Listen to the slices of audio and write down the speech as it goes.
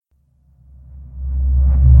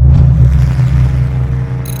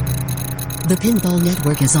The Pinball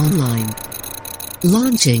Network is online.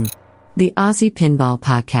 Launching the Aussie Pinball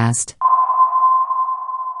Podcast.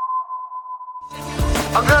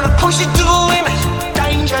 I'm gonna push it to the limit.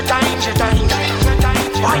 Danger, danger, danger,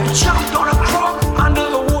 danger. I jumped on a croc under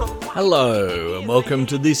the water. Hello, and welcome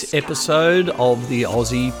to this episode of the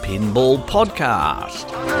Aussie Pinball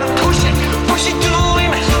Podcast. I'm gonna push it to the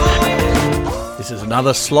limit. This is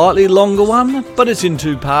another slightly longer one, but it's in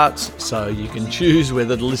two parts, so you can choose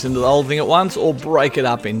whether to listen to the whole thing at once or break it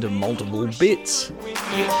up into multiple bits.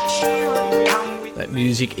 That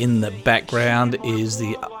music in the background is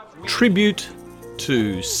the tribute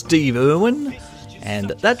to Steve Irwin, and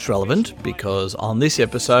that's relevant because on this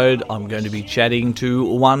episode I'm going to be chatting to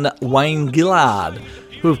one Wayne Gillard,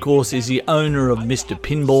 who of course is the owner of Mr.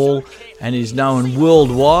 Pinball and is known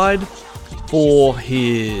worldwide for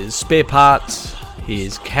his spare parts,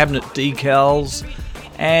 his cabinet decals,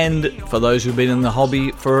 and for those who've been in the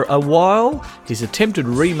hobby for a while, his attempted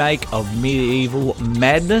remake of Medieval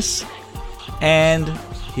Madness and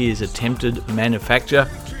his attempted manufacture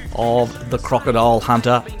of the Crocodile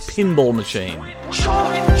Hunter pinball machine. I'll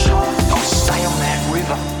stay on that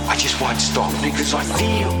river. I just won't stop because I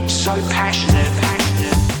feel so passionate.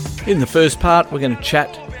 In the first part, we're going to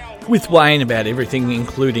chat with Wayne about everything,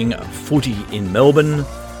 including footy in Melbourne,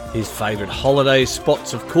 his favourite holiday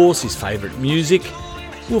spots, of course, his favourite music.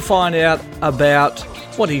 We'll find out about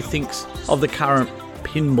what he thinks of the current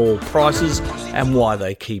pinball prices and why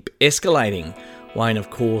they keep escalating. Wayne,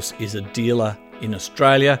 of course, is a dealer in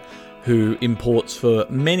Australia who imports for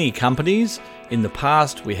many companies. In the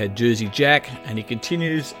past, we had Jersey Jack, and he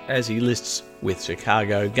continues as he lists with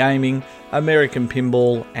Chicago Gaming, American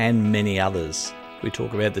Pinball, and many others. We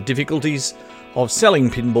talk about the difficulties of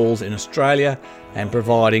selling pinballs in Australia and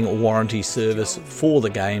providing warranty service for the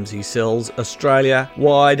games he sells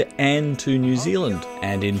Australia-wide and to New Zealand.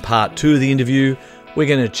 And in part 2 of the interview, we're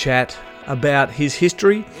going to chat about his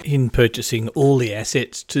history in purchasing all the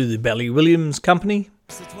assets to the Bally Williams company.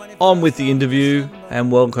 On with the interview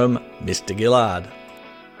and welcome Mr. Gillard.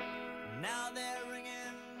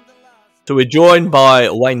 So we're joined by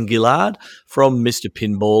Wayne Gillard from Mr.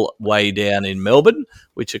 Pinball way down in Melbourne,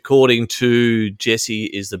 which according to Jesse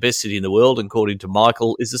is the best city in the world, and according to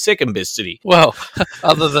Michael is the second best city. Well,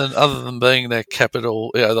 other than being the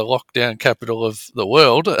capital, the lockdown capital of the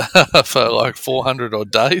world for like 400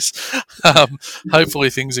 odd days,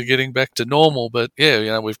 hopefully things are getting back to normal. But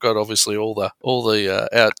yeah, we've got obviously all the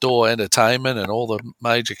outdoor entertainment and all the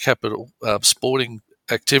major capital sporting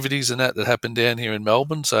activities and that happen down here in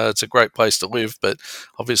Melbourne, so it's a great place to live, but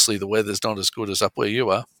obviously the weather's not as good as up where you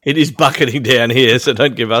are. It is bucketing down here, so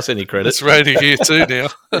don't give us any credit. It's raining here too now.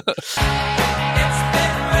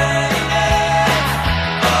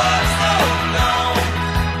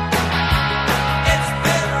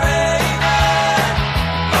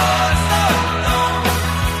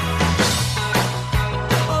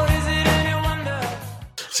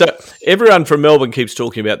 So everyone from Melbourne keeps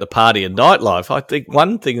talking about the party and nightlife. I think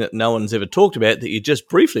one thing that no one's ever talked about that you just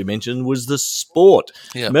briefly mentioned was the sport.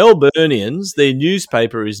 Yeah. Melburnians, their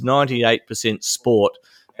newspaper is 98% sport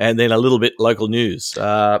and then a little bit local news.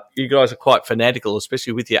 You guys are quite fanatical,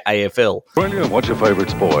 especially with your AFL. Brilliant. What's your favourite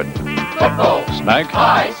sport? Football. Snake?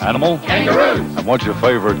 Pies. Animal? Kangaroos. And what's your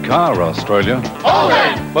favourite car, Australia?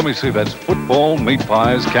 Holden. Let me see, that's football, meat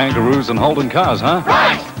pies, kangaroos and Holden cars, huh?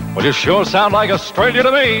 Right. Well, you sure sound like Australia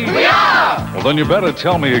to me. We are. Well, then you better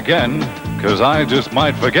tell me again, because I just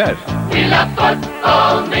might forget. We love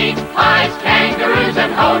football, meat pies, kangaroos,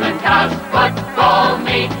 and Holden cars. Football,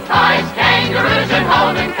 meat pies, kangaroos, and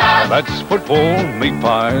Holden cars. That's football, meat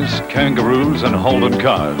pies, kangaroos and Holden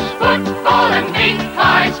cars. Football and meat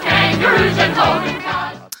pies, kangaroos, and Holden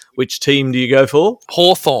cars. Which team do you go for?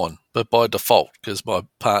 Hawthorn, but by default, because my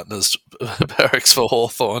partner's barracks for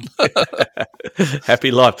Hawthorn.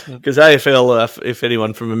 Happy life. Because AFL, if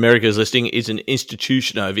anyone from America is listening, is an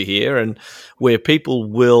institution over here, and where people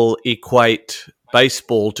will equate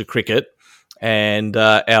baseball to cricket and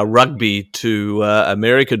our rugby to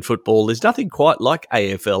American football. There's nothing quite like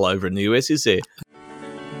AFL over in the US, is there?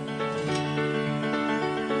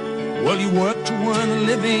 Well, you work to earn a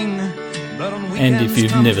living. And if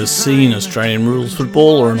you've never seen Australian rules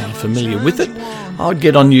football or are not familiar with it, I'd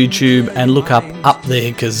get on YouTube and look up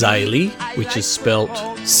There Cazaly, which is spelt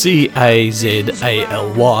Cazaly,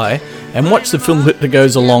 and watch the film clip that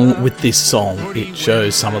goes along with this song. It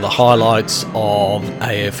shows some of the highlights of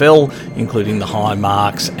AFL, including the high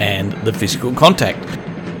marks and the physical contact.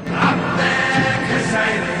 Up there,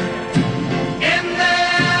 Cazaly, in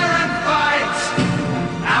there and fight.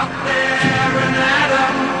 Out there and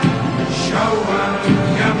Adam, show 'em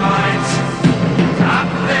your might. Up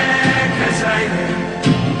there, Cazaly.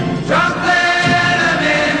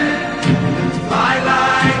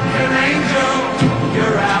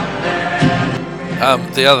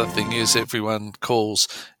 The other thing is everyone calls,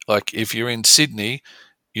 like if you're in Sydney,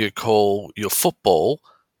 you call your football,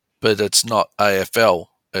 but it's not AFL,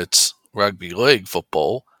 it's rugby league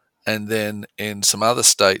football. And then in some other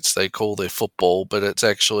states, they call their football, but it's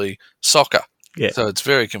actually soccer. Yeah. So it's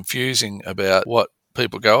very confusing about what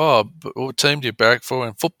people go, oh, but what team do you barrack for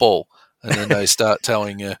in football? And then they start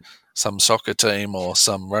telling you some soccer team or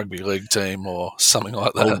some rugby league team or something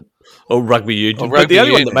like that. Or rugby union. Or rugby but the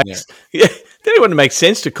only union, one that the only one that makes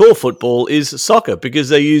sense to call football is soccer because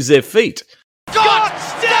they use their feet. God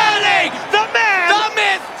Sterling! The man! The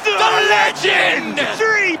myth! The legend!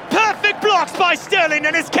 3 perfect blocks by Sterling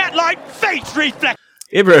and his cat-like face reflex.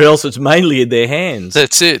 Everywhere else, it's mainly in their hands.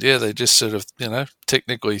 That's it. Yeah, they just sort of,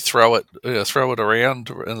 technically throw it around,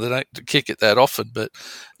 and they don't kick it that often. But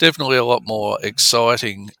definitely a lot more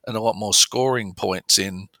exciting and a lot more scoring points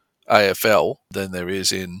in AFL than there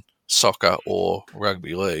is in soccer or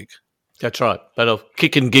rugby league. That's right. But a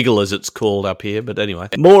kick and giggle, as it's called up here. But anyway,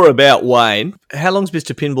 more about Wayne. How long's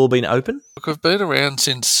Mr. Pinball been open? Look, I've been around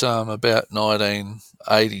since about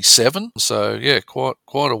 1987. So, yeah, quite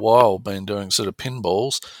a while been doing sort of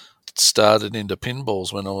pinballs. Started into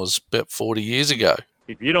pinballs when I was about 40 years ago.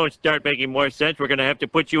 If you don't start making more sense, we're going to have to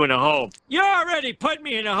put you in a home. You already put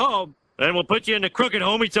me in a home. Then we'll put you in the crooked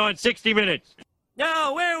home. It's on 60 Minutes.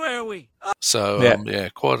 No, where were we? So,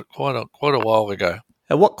 quite a while ago.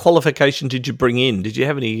 And what qualification did you bring in? Did you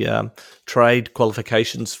have any trade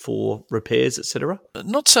qualifications for repairs, etc.?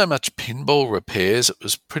 Not so much pinball repairs. It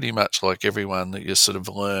was pretty much like everyone that you sort of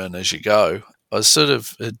learn as you go. I sort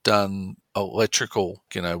of had done electrical,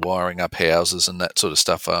 wiring up houses and that sort of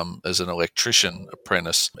stuff as an electrician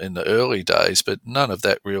apprentice in the early days, but none of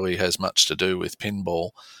that really has much to do with pinball.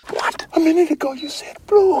 What? A minute ago you said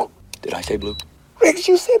blue. Did I say blue? Rex,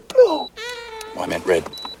 you said blue. Oh, I meant red.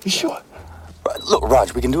 You sure? Look,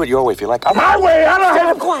 Raj, we can do it your way if you like. My way, I don't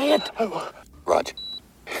have quiet. Raj.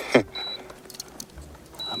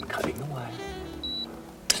 I'm cutting away.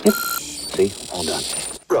 Snip. See? All done.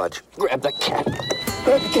 Raj, grab the cat.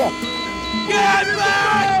 Grab the cat. Get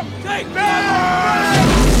back! Take back!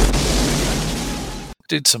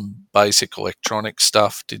 Did some basic electronic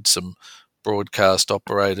stuff, did some broadcast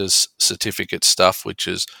operators certificate stuff, which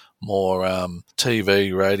is more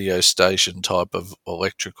TV, radio station type of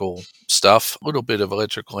electrical stuff, a little bit of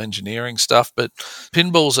electrical engineering stuff, but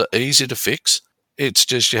pinballs are easy to fix. It's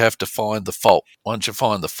just you have to find the fault. Once you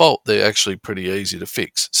find the fault, they're actually pretty easy to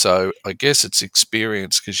fix. So I guess it's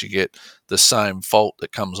experience because you get the same fault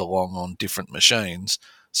that comes along on different machines.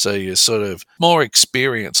 So you're sort of more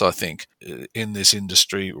experience, I think, in this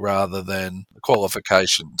industry rather than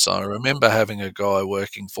qualifications. I remember having a guy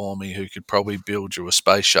working for me who could probably build you a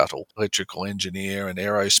space shuttle, electrical engineer and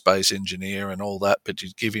aerospace engineer and all that, but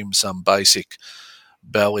you'd give him some basic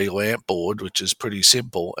Bally lamp board, which is pretty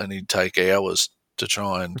simple, and he'd take hours to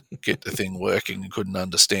try and get the thing working and couldn't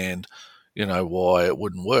understand why it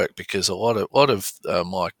wouldn't work, because a lot of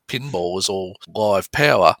like pinball was all live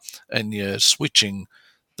power and you're switching.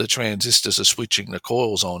 The transistors are switching the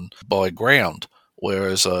coils on by ground,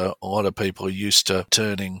 whereas a lot of people are used to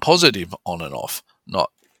turning positive on and off, not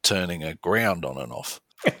turning a ground on and off.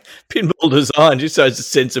 Pinball design just shows the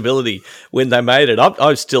sensibility when they made it.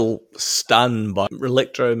 I'm still stunned by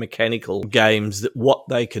electromechanical games, that what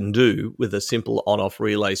they can do with a simple on-off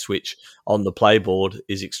relay switch on the playboard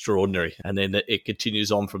is extraordinary. And then it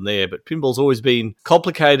continues on from there. But pinball's always been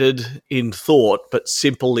complicated in thought, but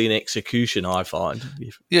simple in execution, I find.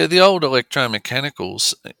 Yeah, the old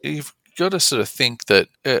electromechanicals, you've got to sort of think that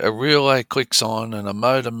a relay clicks on and a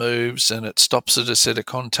motor moves and it stops at a set of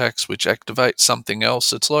contacts which activates something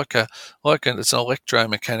else. It's it's an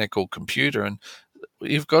electromechanical computer, and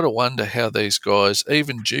you've got to wonder how these guys,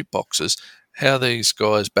 even jukeboxes, how these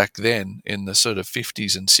guys back then in the sort of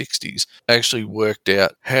 50s and 60s actually worked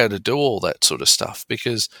out how to do all that sort of stuff,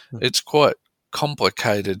 because it's quite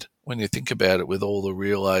complicated when you think about it, with all the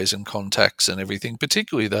relays and contacts and everything,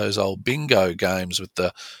 particularly those old bingo games with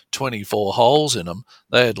the 24 holes in them.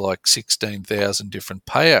 They had like 16,000 different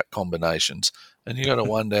payout combinations, and you got to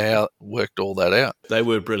wonder how it worked all that out. They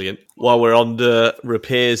were brilliant. While we're on the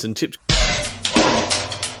repairs and tips,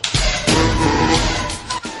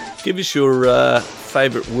 give us your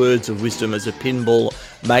favourite words of wisdom as a pinball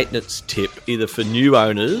maintenance tip, either for new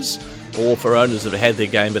owners or for owners that have had their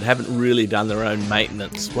game but haven't really done their own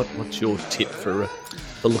maintenance. What's your tip for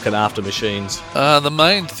looking after machines? The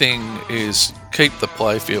main thing is keep the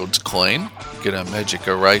playfields clean. Get a magic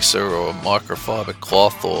eraser or a microfiber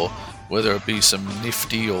cloth, or whether it be some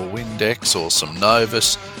Nifty or Windex or some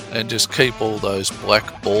Novus, and just keep all those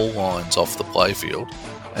black ball lines off the playfield.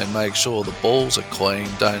 and make sure the balls are clean,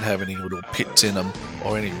 don't have any little pits in them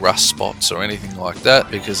or any rust spots or anything like that,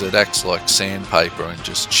 because it acts like sandpaper and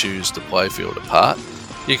just chews the playfield apart.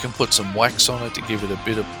 You can put some wax on it to give it a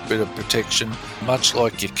bit of protection. Much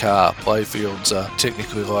like your car, playfields are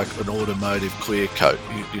technically like an automotive clear coat.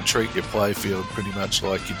 You treat your playfield pretty much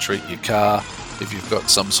like you treat your car. If you've got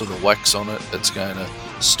some sort of wax on it, it's going to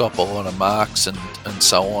stop a lot of marks and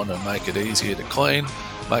so on, and make it easier to clean.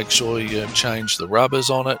 Make sure you change the rubbers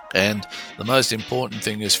on it, and the most important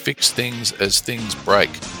thing is fix things as things break,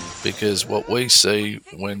 because what we see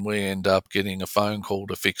when we end up getting a phone call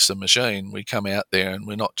to fix the machine, we come out there and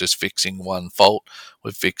we're not just fixing one fault,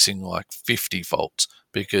 we're fixing like 50 faults,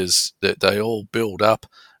 because they all build up,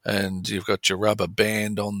 and you've got your rubber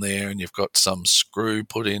band on there and you've got some screw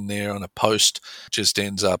put in there on a post. It just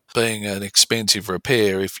ends up being an expensive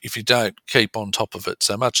repair if you don't keep on top of it.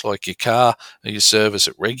 So much like your car, you service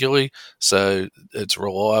it regularly so it's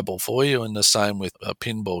reliable for you, and the same with a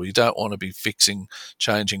pinball. You don't want to be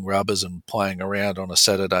changing rubbers and playing around on a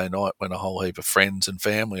Saturday night when a whole heap of friends and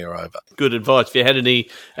family are over. Good advice. If you had any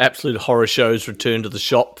absolute horror shows, return to the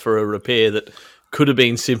shop for a repair that could have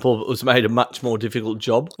been simple, but was made a much more difficult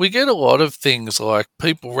job. We get a lot of things like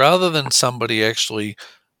people, rather than somebody actually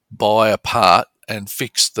buy a part and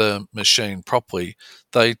fix the machine properly,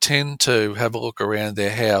 they tend to have a look around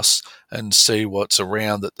their house and see what's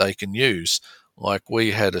around that they can use. Like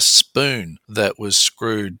we had a spoon that was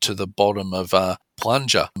screwed to the bottom of a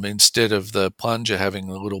plunger. Instead of the plunger having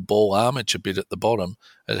a little ball armature bit at the bottom,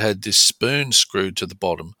 it had this spoon screwed to the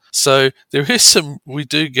bottom. So there is we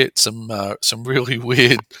do get some really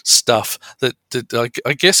weird stuff that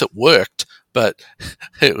I guess it worked, but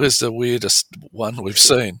it was the weirdest one we've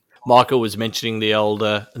seen. Michael was mentioning the old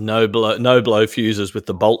no blow fuses with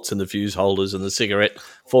the bolts in the fuse holders and the cigarette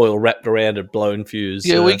foil wrapped around a blown fuse.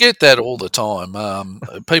 Yeah, we get that all the time.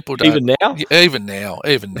 People don't even now.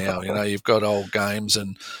 Even now, you've got old games,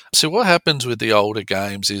 and so what happens with the older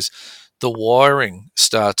games is the wiring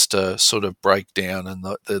starts to sort of break down, and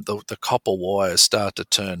the copper wires start to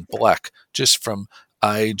turn black just from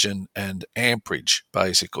age and amperage,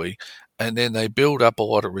 basically. And then they build up a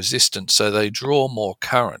lot of resistance, so they draw more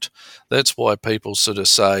current. That's why people sort of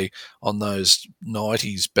say on those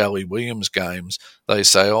 90s Bally Williams games, they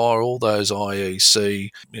say, all those IEC,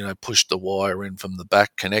 pushed the wire in from the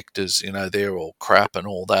back connectors, they're all crap and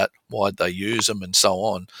all that. Why'd they use them and so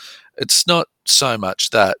on? It's not so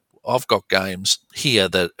much that. I've got games here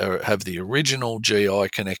that have the original GI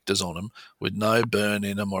connectors on them with no burn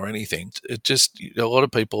in them or anything. It just, a lot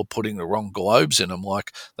of people are putting the wrong globes in them.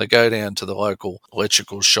 Like they go down to the local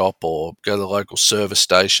electrical shop or go to the local service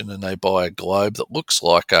station and they buy a globe that looks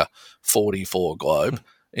like a 44 globe.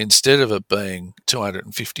 Instead of it being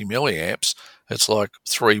 250 milliamps, it's like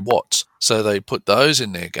 3 watts. So they put those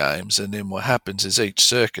in their games, and then what happens is each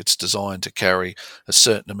circuit's designed to carry a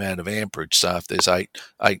certain amount of amperage. So if there's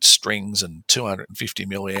eight strings and 250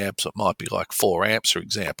 milliamps, it might be like 4 amps, for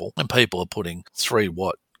example, and people are putting 3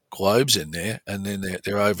 watt globes in there, and then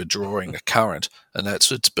they're overdrawing the current, and that's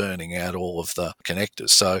what's burning out all of the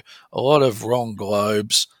connectors. So a lot of wrong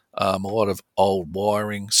globes, a lot of old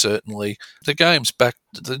wiring, certainly. The game's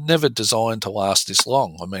they're never designed to last this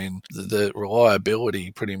long. I mean, the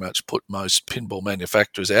reliability pretty much put most pinball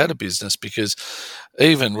manufacturers out of business, because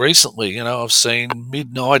even recently, I've seen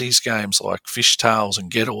mid-90s games like Fishtails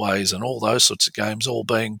and Getaways and all those sorts of games all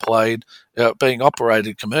being played, being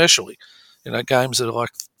operated commercially. Games that are like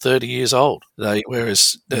 30 years old.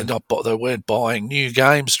 Whereas they weren't buying new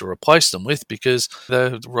games to replace them with, because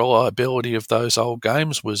the reliability of those old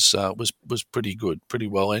games was pretty good, pretty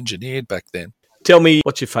well engineered back then. Tell me,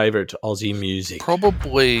 what's your favourite Aussie music?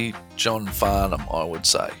 Probably John Farnham, I would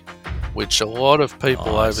say, which a lot of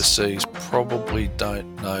people overseas probably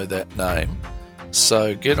don't know that name.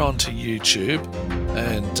 So get onto YouTube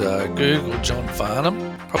and Google John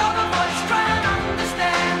Farnham.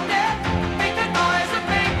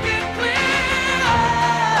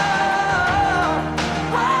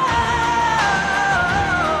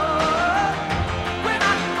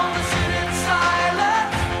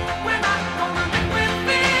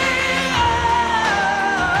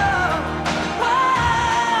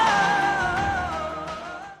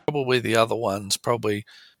 Probably the other ones probably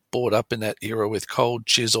brought up in that era with Cold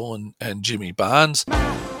Chisel and Jimmy Barnes.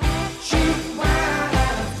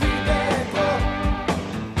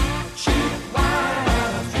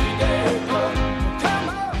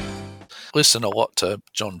 Listen a lot to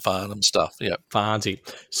John Farnham stuff, yeah. Farnsy.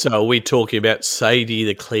 So are we talking about Sadie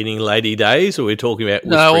the Cleaning Lady days, or are we talking about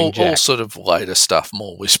Whispering Jack? All sort of later stuff,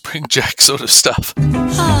 more Whispering Jack sort of stuff.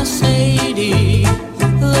 Ah, Sadie,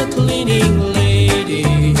 the Cleaning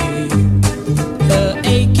Lady.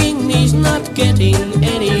 getting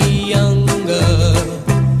any younger.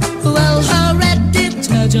 Well, her red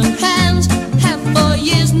detergent hands have for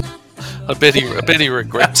years now. I bet he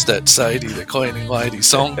regrets that Sadie the Cleaning Lady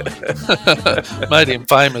song. Made him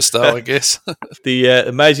famous, though, I guess. The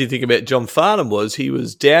amazing thing about John Farnham was he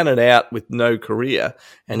was down and out with no career,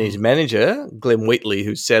 and his manager, Glenn Wheatley,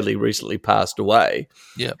 who sadly recently passed away,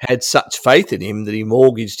 had such faith in him that he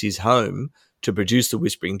mortgaged his home to produce the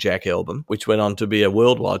Whispering Jack album, which went on to be a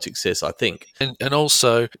worldwide success, I think. And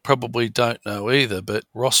also, probably don't know either, but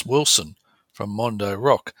Ross Wilson from Mondo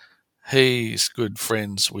Rock, he's good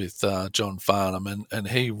friends with John Farnham, and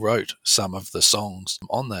he wrote some of the songs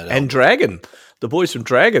on that album. And Dragon. The boys from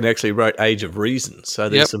Dragon actually wrote Age of Reason. So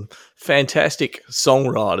there's some fantastic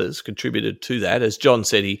songwriters contributed to that. As John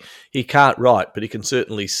said, he can't write, but he can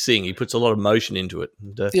certainly sing. He puts a lot of emotion into it.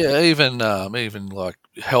 And, even like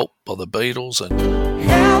Help by the Beatles. And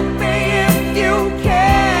Help me if you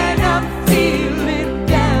can, I'm feeling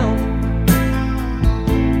down.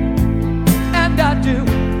 And I do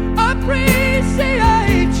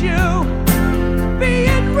appreciate you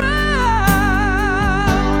being round.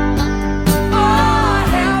 Oh,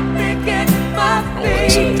 help me get my feet.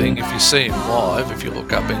 That's the thing, if you see him live, if you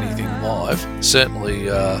look up anything live, certainly, he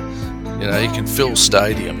can fill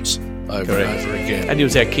stadiums over and over again. And he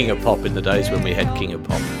was our King of Pop in the days when we had King of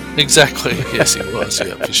Pop. Exactly, yes he was,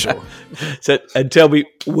 for sure. So, and tell me,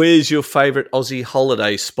 where's your favourite Aussie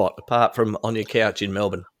holiday spot, apart from on your couch in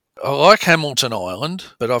Melbourne? I like Hamilton Island,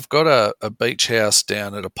 but I've got a beach house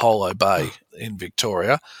down at Apollo Bay in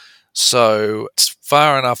Victoria. So it's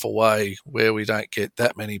far enough away where we don't get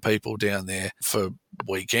that many people down there for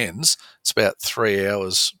weekends. It's about 3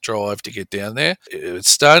 hours drive to get down there. It's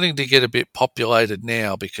starting to get a bit populated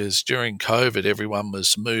now because during COVID, everyone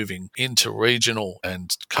was moving into regional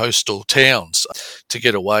and coastal towns to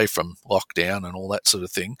get away from lockdown and all that sort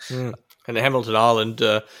of thing. Mm. And Hamilton Island,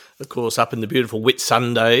 of course, up in the beautiful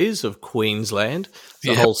Whitsundays of Queensland.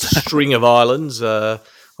 It's a whole string of islands on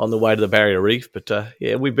the way to the Barrier Reef. But,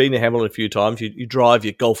 we've been to Hamilton a few times. You drive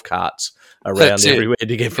your golf carts around everywhere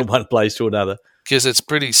to get from one place to another. Because it's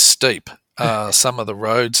pretty steep. Some of the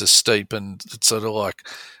roads are steep, and it's sort of like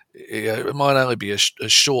it might only be a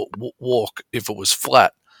short walk if it was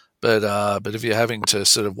flat. But if you're having to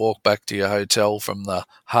sort of walk back to your hotel from the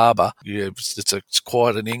harbour, it's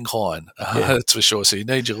quite an incline, that's for sure. So you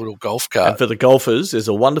need your little golf cart. And for the golfers, there's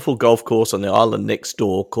a wonderful golf course on the island next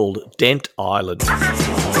door called Dent Island.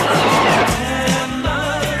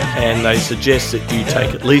 And they suggest that you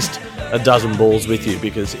take at least a dozen balls with you,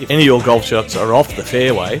 because if any of your golf shots are off the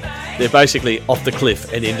fairway, they're basically off the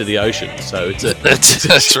cliff and into the ocean. So it's a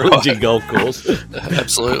challenging golf course.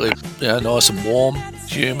 Absolutely. Nice and warm,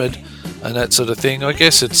 humid, and that sort of thing. I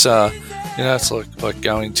guess it's it's like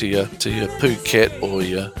going to your Phuket or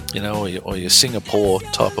your Singapore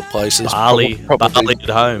type of places. Bali at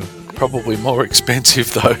home. Probably more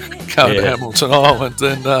expensive though, going to Hamilton Island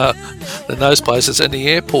than those places. And the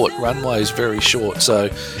airport runway is very short, so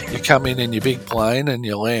you come in your big plane and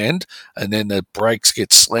you land, and then the brakes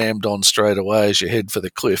get slammed on straight away as you head for the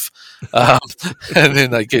cliff, and then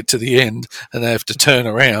they get to the end and they have to turn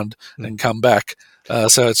around and come back.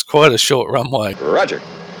 So it's quite a short runway. Roger.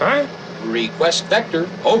 Huh? Request vector.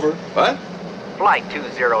 Over. What? Flight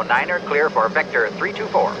 209er, clear for vector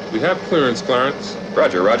 324. We have clearance, Clarence.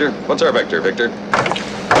 Roger, Roger. What's our vector, Victor?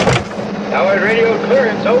 Tower radio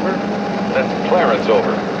clearance, over. That's Clarence,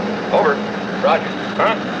 over. Over. Roger.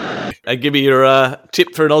 Huh? And give me your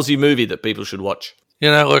tip for an Aussie movie that people should watch.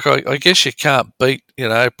 I guess you can't beat,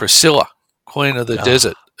 Pricilla, Queen of the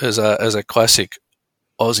Desert, as a classic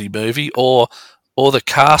Aussie movie, or The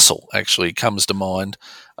Castle actually comes to mind.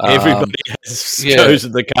 Everybody has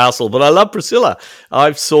chosen The Castle, but I love Pricilla.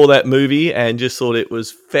 I saw that movie and just thought it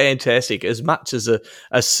was fantastic, as much as a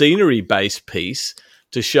scenery-based piece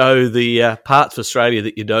to show the parts of Australia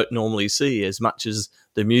that you don't normally see, as much as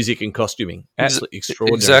the music and costuming. Absolutely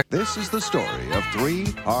extraordinary. Exactly. This is the story of three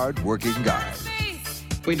hard-working guys.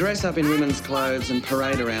 We dress up in women's clothes and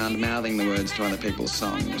parade around mouthing the words to other people's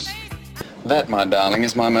songs. That, my darling,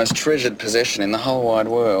 is my most treasured possession in the whole wide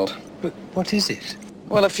world. But what is it?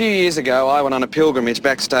 Well, a few years ago, I went on a pilgrimage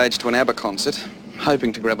backstage to an ABBA concert,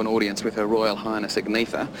 hoping to grab an audience with Her Royal Highness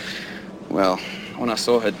Agnetha. Well, when I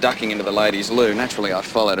saw her ducking into the ladies' loo, naturally I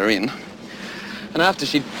followed her in. And after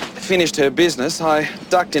she'd finished her business, I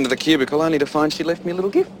ducked into the cubicle only to find she'd left me a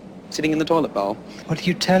little gift sitting in the toilet bowl. What are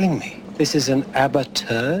you telling me? This is an ABBA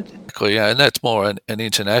turd? Yeah, and that's more an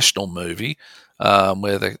international movie.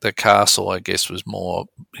 Where the Castle, I guess, was more,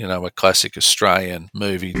 a classic Australian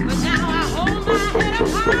movie.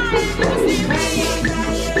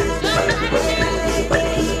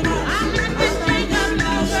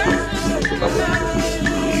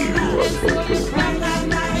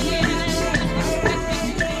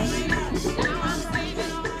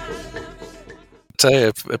 tell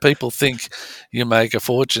you, people think you make a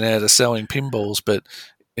fortune out of selling pinballs, but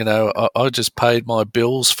I just paid my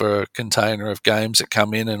bills for a container of games that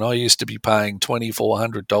come in, and I used to be paying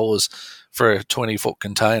 $2,400 for a 20-foot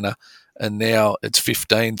container, and now it's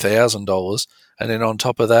 $15,000. And then on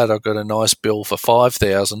top of that, I've got a nice bill for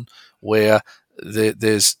 $5,000 where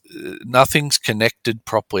there's nothing's connected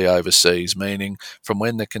properly overseas, meaning from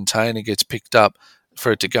when the container gets picked up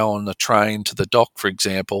for it to go on the train to the dock, for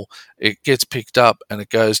example, it gets picked up and it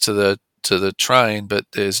goes to the train, but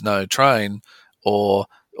there's no train, or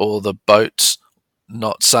the boat's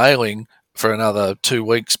not sailing for another 2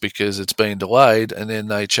 weeks because it's been delayed, and then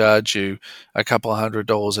they charge you a couple of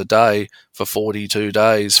 $100 a day for 42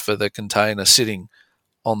 days for the container sitting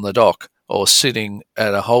on the dock or sitting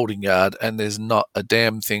at a holding yard, and there's not a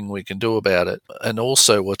damn thing we can do about it. And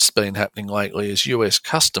also what's been happening lately is US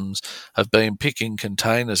Customs have been picking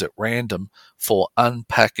containers at random for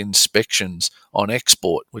unpack inspections on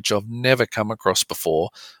export, which I've never come across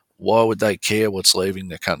before. Why would they care what's leaving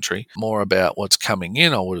the country? More about what's coming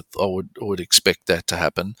in, I would expect that to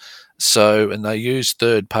happen. So, and they use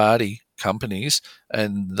third-party companies,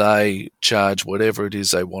 and they charge whatever it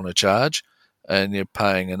is they want to charge, and you're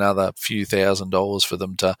paying another few $1,000s for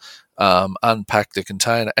them to unpack the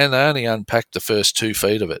container, and they only unpack the first 2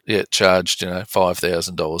 feet of it, yet charged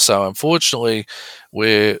 $5,000. So unfortunately,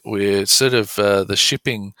 we're sort of the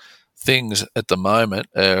shipping things at the moment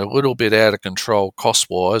are a little bit out of control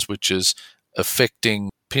cost-wise, which is affecting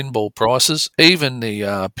pinball prices. Even the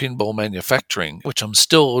pinball manufacturing, which I'm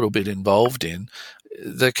still a little bit involved in,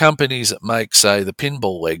 the companies that make, say, the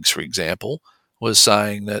pinball legs, for example, was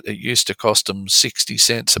saying that it used to cost them 60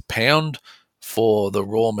 cents a pound for the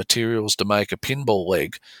raw materials to make a pinball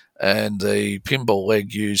leg, and the pinball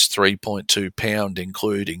leg used 3.2 pound,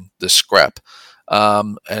 including the scrap.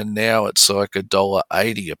 And now it's like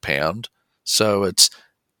 $1.80 a pound. So it's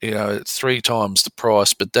 3 times the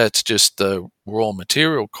price, but that's just the raw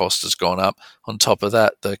material cost has gone up. On top of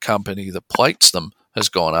that, the company that plates them has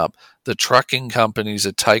gone up. The trucking companies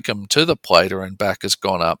that take them to the plater and back has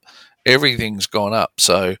gone up. Everything's gone up.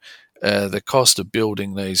 So the cost of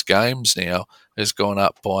building these games now has gone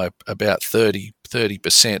up by about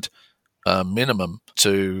 30% minimum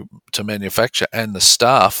to manufacture. And the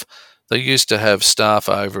staff, they used to have staff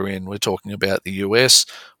over in, we're talking about the US,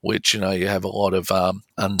 which, you have a lot of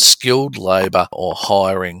unskilled labour or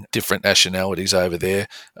hiring different nationalities over there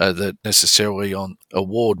that necessarily on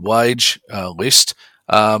award wage list,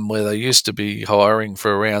 where they used to be hiring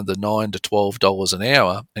for around the $9 to $12 an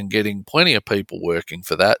hour and getting plenty of people working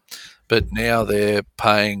for that. But now they're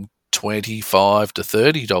paying $25 to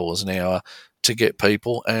 $30 an hour to get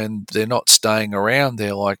people, and they're not staying around.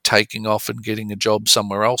 They're like taking off and getting a job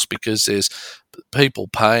somewhere else because there's people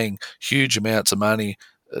paying huge amounts of money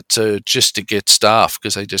to get staff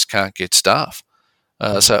because they just can't get staff.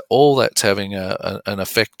 So all that's having an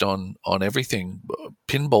effect on everything.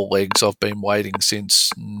 Pinball legs I've been waiting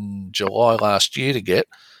since July last year to get,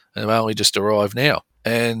 and they've only just arrived now.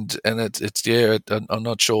 And I'm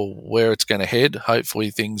not sure where it's going to head.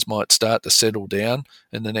 Hopefully things might start to settle down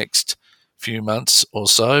in the next few months or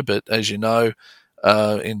so, but as you know,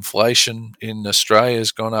 inflation in Australia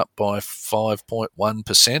has gone up by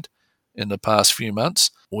 5.1% in the past few months,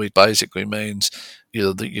 which basically means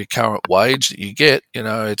your current wage that you get,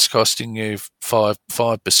 it's costing you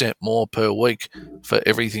 5% more per week for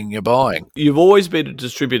everything you're buying. You've always been a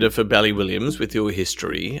distributor for Bally Williams with your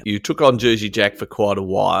history. You took on Jersey Jack for quite a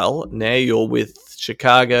while. Now you're with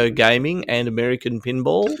Chicago Gaming and American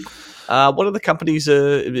Pinball. What other companies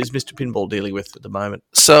is Mr. Pinball dealing with at the moment?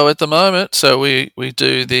 So at the moment, we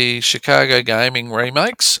do the Chicago Gaming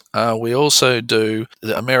remakes. We also do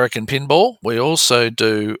the American Pinball. We also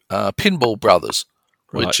do Pinball Brothers,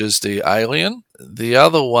 which is the Alien. The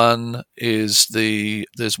other one is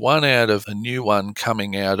there's one out of a new one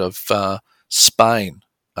coming out of Spain,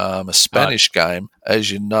 a Spanish game,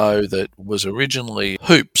 as you know, that was originally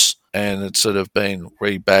Hoops, and it's sort of been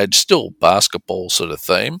rebadged, still basketball sort of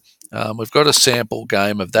theme. We've got a sample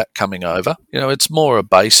game of that coming over. It's more a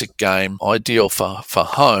basic game, ideal for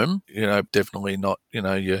home. Definitely not,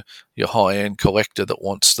 your high-end collector that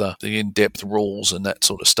wants the in-depth rules and that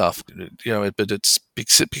sort of stuff. But it's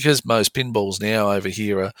because most pinballs now over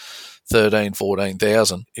here are 13,000,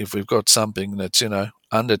 14,000. If we've got something that's,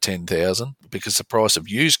 under 10,000, because the price of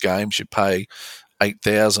used games, you pay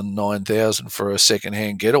 8,000, 9,000 for a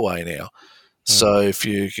second-hand getaway now. So if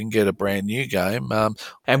you can get a brand new game.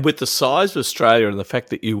 And with the size of Australia and the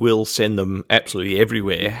fact that you will send them absolutely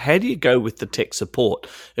everywhere, how do you go with the tech support?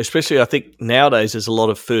 Especially, I think nowadays there's a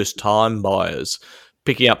lot of first-time buyers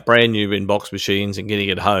picking up brand new in-box machines and getting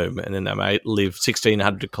it home, and then they may live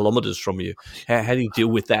 1,600 kilometres from you. How do you deal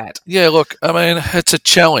with that? Yeah, look, I mean, it's a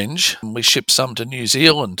challenge. We shipped some to New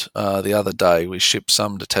Zealand the other day. We shipped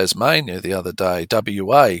some to Tasmania the other day,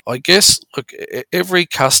 WA. I guess, look, every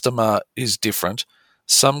customer is different.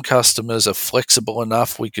 Some customers are flexible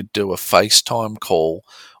enough. We could do a FaceTime call.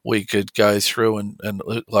 We could go through and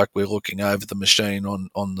like we're looking over the machine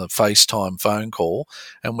on the FaceTime phone call,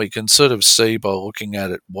 and we can sort of see by looking at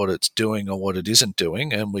it what it's doing or what it isn't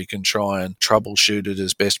doing, and we can try and troubleshoot it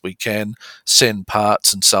as best we can, send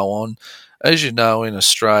parts and so on. As you know, in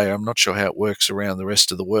Australia, I'm not sure how it works around the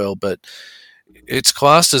rest of the world, but it's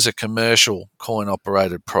classed as a commercial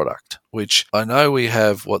coin-operated product, which I know we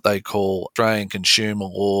have what they call Australian consumer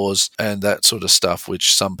laws and that sort of stuff,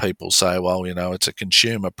 which some people say, well, you know, it's a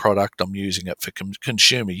consumer product, I'm using it for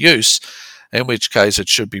consumer use, in which case it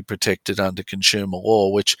should be protected under consumer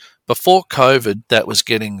law, which before COVID, that was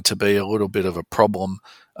getting to be a little bit of a problem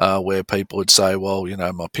where people would say, well, you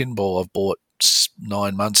know, my pinball I've bought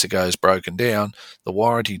 9 months ago is broken down. The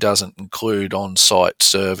warranty doesn't include on-site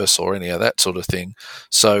service or any of that sort of thing.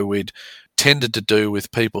 So we'd tended to do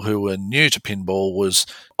with people who were new to pinball was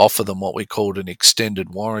offer them what we called an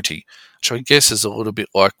extended warranty, which I guess is a little bit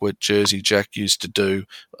like what Jersey Jack used to do.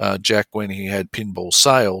 Jack, when he had pinball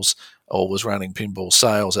sales or was running pinball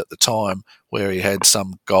sales at the time, where he had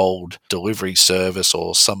some gold delivery service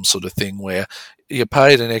or some sort of thing where you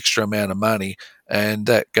paid an extra amount of money and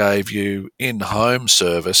that gave you in-home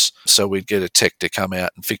service. So we'd get a tech to come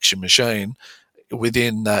out and fix your machine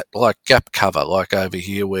within that, like gap cover, like over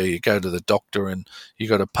here where you go to the doctor and you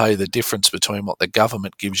got to pay the difference between what the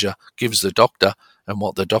government gives the doctor and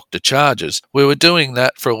what the doctor charges. We were doing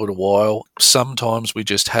that for a little while. Sometimes we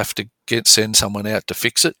just have to send someone out to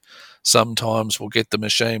fix it. Sometimes we'll get the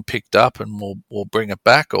machine picked up and we'll bring it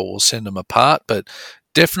back, or we'll send them a part. But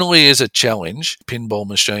definitely is a challenge, pinball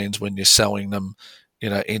machines, when you're selling them, you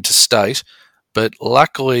know, interstate. But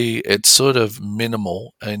luckily it's sort of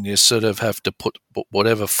minimal, and you sort of have to put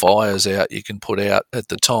whatever fires out you can put out at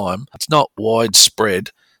the time. It's not widespread,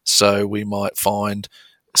 so we might find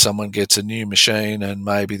someone gets a new machine and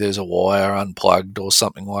maybe there's a wire unplugged or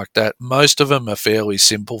something like that. Most of them are fairly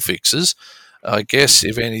simple fixes. I guess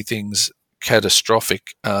if anything's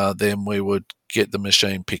catastrophic, then we would get the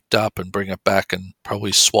machine picked up and bring it back and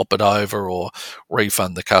probably swap it over or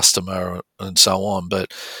refund the customer and so on.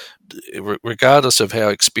 But regardless of how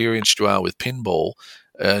experienced you are with pinball,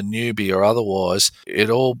 newbie or otherwise,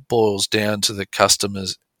 it all boils down to the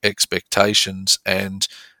customer's expectations and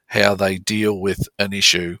how they deal with an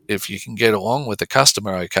issue. If you can get along with the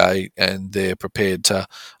customer okay and they're prepared to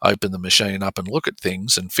open the machine up and look at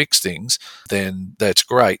things and fix things, then that's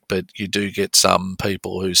great. But you do get some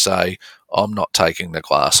people who say, I'm not taking the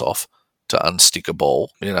glass off to unstick a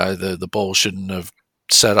ball. You know, the ball shouldn't have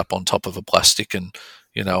sat up on top of a plastic, and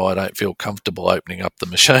you know, I don't feel comfortable opening up the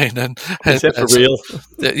machine. Is that for real?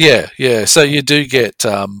 Yeah. So you do get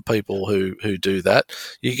people who do that.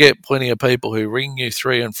 You get plenty of people who ring you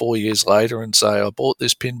 3 and 4 years later and say, I bought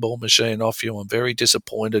this pinball machine off you. I'm very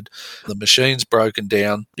disappointed. The machine's broken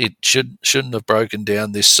down. It shouldn't have broken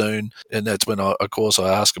down this soon. And that's when, I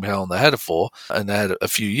ask them how long they had it for. And they had it a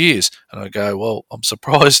few years. And I go, well, I'm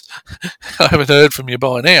surprised I haven't heard from you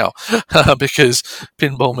by now because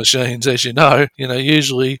pinball machines, as you know,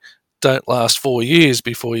 usually don't last 4 years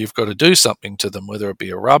before you've got to do something to them, whether it be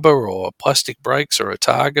a rubber or plastic brakes or a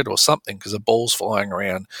target or something, because the ball's flying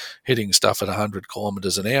around hitting stuff at 100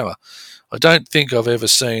 kilometres an hour. I don't think I've ever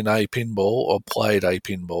seen a pinball or played a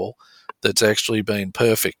pinball that's actually been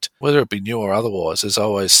perfect, whether it be new or otherwise. There's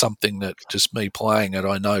always something that just me playing it,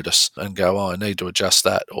 I notice and go, I need to adjust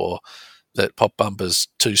that, or that pop bumper's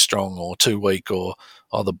too strong or too weak, or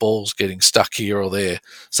the ball's getting stuck here or there.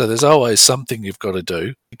 So there's always something you've got to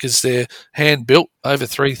do, because they're hand-built, over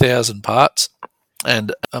 3,000 parts,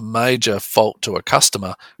 and a major fault to a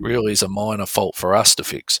customer really is a minor fault for us to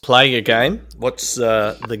fix. Playing a game, what's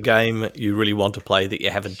the game you really want to play that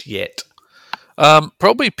you haven't yet?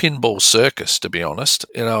 Probably Pinball Circus, to be honest.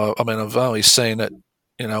 I've only seen it,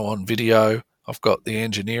 on video. I've got the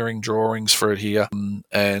engineering drawings for it here, and,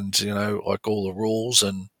 like all the rules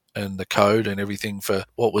and the code and everything for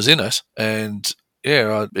what was in it. And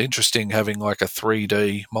yeah, interesting having like a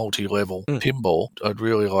 3D multi-level pinball. I'd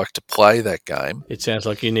really like to play that game. It sounds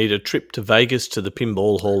like you need a trip to Vegas to the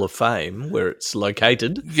Pinball Hall of Fame, where it's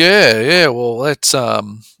located. Yeah. Well, that's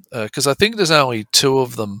because I think there's only 2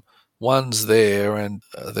 of them. One's there, and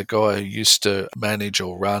the guy who used to manage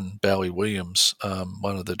or run Bally Williams,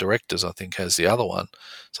 one of the directors, I think, has the other one.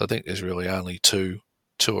 So I think there's really only two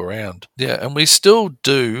around. Yeah, and we still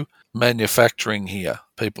do manufacturing here.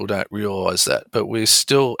 People don't realise that, but we're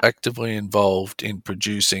still actively involved in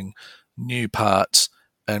producing new parts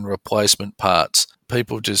and replacement parts.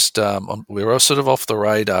 People just, we're sort of off the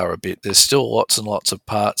radar a bit. There's still lots and lots of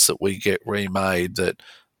parts that we get remade that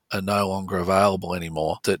are no longer available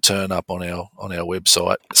anymore that turn up on our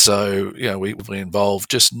website. So, we're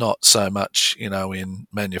involved, just not so much, in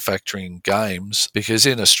manufacturing games, because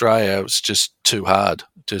in Australia it's just too hard.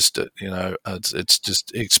 Just, it's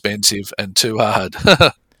just expensive and too hard.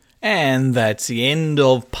 And that's the end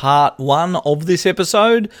of part 1 of this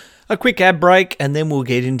episode. A quick ad break, and then we'll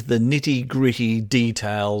get into the nitty-gritty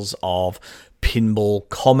details of pinball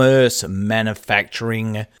commerce,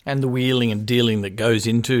 manufacturing, and the wheeling and dealing that goes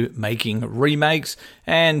into making remakes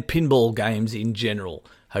and pinball games in general.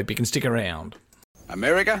 Hope you can stick around.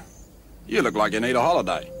 America, you look like you need a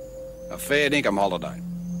holiday. A fair dinkum holiday.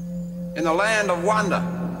 In the land of wonder.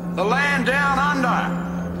 The land down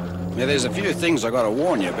under. Now, there's a few things I've got to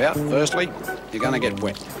warn you about. Firstly, you're going to get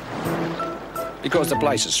wet. Because the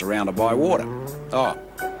place is surrounded by water. Oh,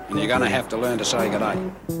 and you're going to have to learn to say good day.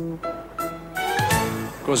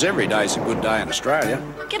 Because every day's a good day in Australia.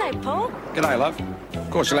 G'day, Paul. G'day, love. Of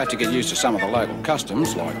course, you'll have to get used to some of the local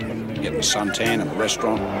customs, like getting a suntan in the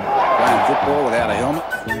restaurant, playing football without a helmet,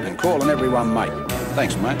 and calling everyone mate.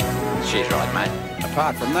 Thanks, mate. She's right, mate.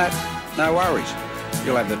 Apart from that, no worries.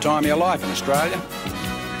 You'll have the time of your life in Australia.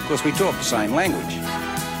 Of course, we talk the same language.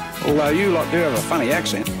 Although you lot do have a funny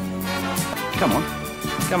accent. Come on,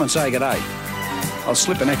 come and say g'day. I'll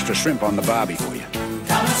slip an extra shrimp on the barbie for you.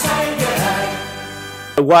 Come and say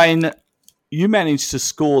g'day. Wayne, you managed to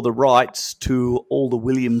score the rights to all the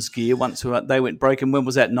Williams gear once they went broken. When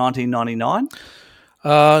was that, 1999?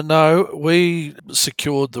 No, we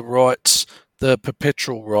secured the rights, the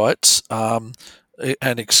perpetual rights,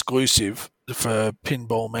 and exclusive for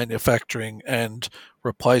pinball manufacturing and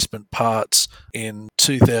replacement parts in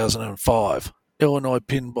 2005. Illinois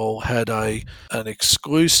Pinball had an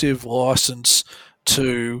exclusive license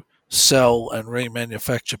to sell and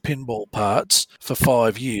remanufacture pinball parts for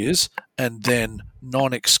 5 years, and then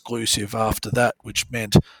non-exclusive after that, which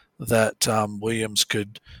meant that Williams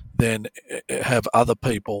could then have other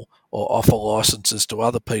people or offer licenses to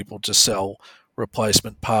other people to sell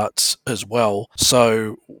replacement parts as well.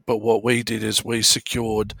 So, but what we did is we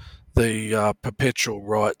secured the perpetual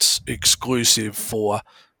rights exclusive for,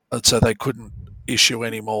 so they couldn't issue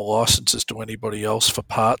any more licenses to anybody else for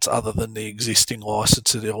parts other than the existing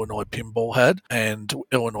license that Illinois Pinball had, and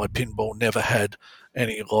Illinois Pinball never had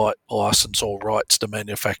any license or rights to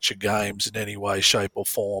manufacture games in any way, shape or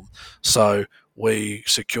form. So we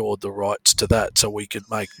secured the rights to that, so we could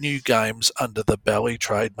make new games under the Bally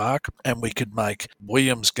trademark, and we could make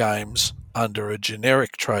Williams games under a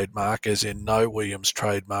generic trademark, as in no Williams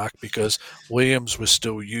trademark, because Williams was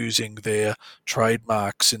still using their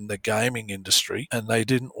trademarks in the gaming industry and they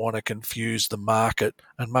didn't want to confuse the market.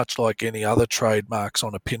 And much like any other trademarks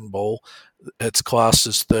on a pinball, it's classed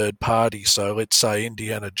as third party. So let's say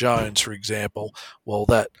Indiana Jones, for example, well,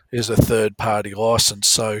 that is a third party license.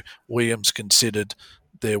 So Williams considered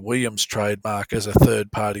their Williams trademark as a third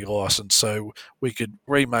party license. So we could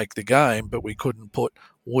remake the game, but we couldn't put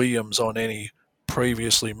Williams on any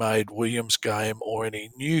previously made Williams game or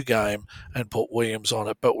any new game and put Williams on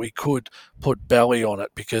it, but we could put Bally on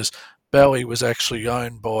it because Bally was actually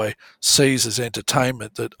owned by Caesars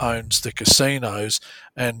Entertainment that owns the casinos,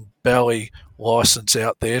 and Bally license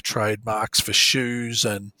out their trademarks for shoes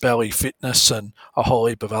and Bally Fitness and a whole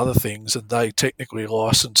heap of other things, and they technically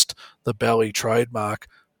licensed the Bally trademark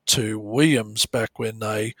to Williams back when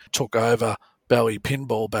they took over Bally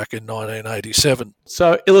Pinball back in 1987.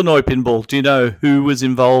 So Illinois Pinball, do you know who was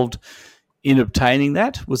involved in obtaining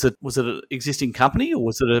that? Was it an existing company or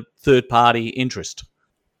was it a third-party interest?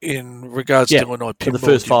 In regards to Illinois Pinball, for the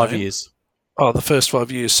first 5 years. Oh, the first 5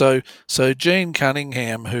 years. So Gene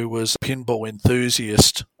Cunningham, who was a pinball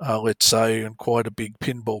enthusiast, let's say, and quite a big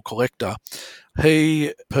pinball collector,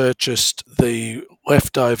 he purchased the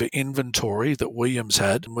leftover inventory that Williams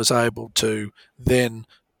had and was able to then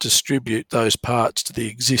distribute those parts to the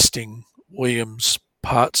existing Williams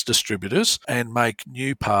parts distributors and make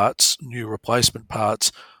new parts, new replacement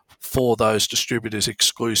parts for those distributors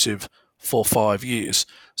exclusive for 5 years.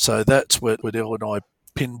 So that's what Illinois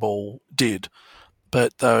Pinball did.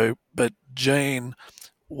 But Gene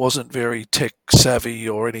wasn't very tech savvy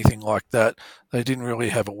or anything like that. They didn't really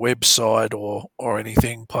have a website or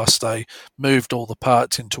anything. Plus, they moved all the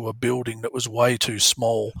parts into a building that was way too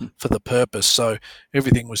small for the purpose. So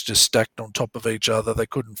everything was just stacked on top of each other. They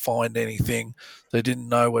couldn't find anything. They didn't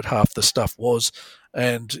know what half the stuff was.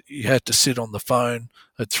 And you had to sit on the phone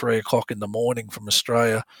at 3 o'clock in the morning from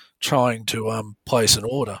Australia trying to place an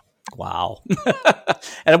order. Wow.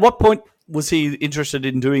 And at what point was he interested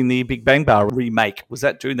in doing the Big Bang Bar remake? Was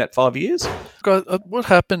that during that 5 years? What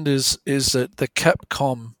happened is that the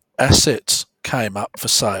Capcom assets came up for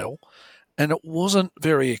sale, and it wasn't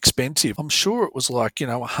very expensive. I'm sure it was like,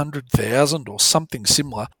 $100,000 or something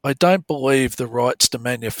similar. I don't believe the rights to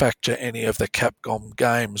manufacture any of the Capcom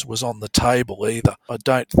games was on the table either. I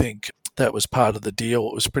don't think that was part of the deal.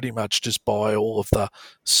 It was pretty much just buy all of the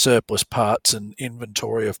surplus parts and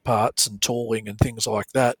inventory of parts and tooling and things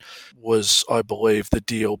like that was, I believe, the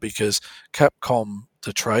deal, because Capcom,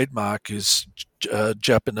 the trademark, is a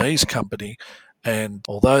Japanese company, and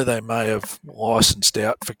although they may have licensed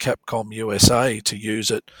out for Capcom USA to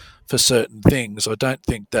use it for certain things, I don't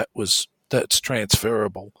think that's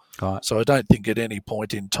transferable. Right. So I don't think at any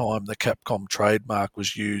point in time the Capcom trademark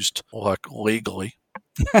was used legally.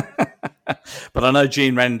 But I know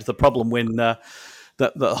Gene ran into the problem when the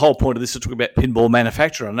whole point of this is talking about pinball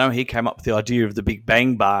manufacturer. I know he came up with the idea of the Big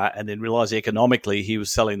Bang Bar and then realised economically he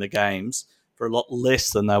was selling the games for a lot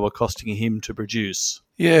less than they were costing him to produce.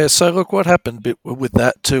 Yeah, so look, what happened with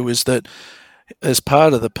that too is that as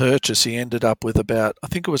part of the purchase, he ended up with about, I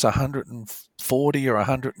think it was 140 or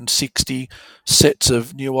 160 sets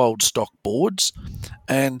of new old stock boards,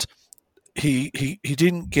 and he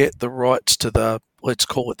didn't get the rights to the, let's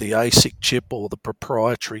call it the ASIC chip or the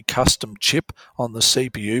proprietary custom chip on the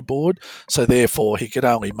CPU board. So therefore he could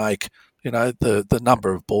only make, the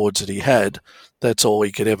number of boards that he had, that's all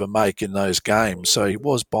he could ever make in those games. So he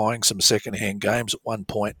was buying some second-hand games at one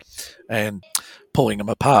point and pulling them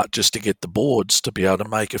apart just to get the boards to be able to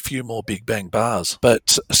make a few more Big Bang bars.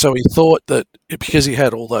 But so he thought that because he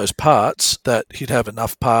had all those parts, that he'd have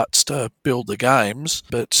enough parts to build the games,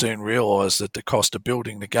 but soon realised that the cost of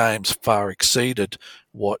building the games far exceeded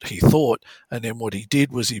what he thought. And then what he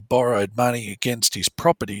did was he borrowed money against his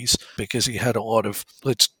properties, because he had a lot of,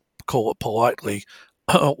 let's call it politely,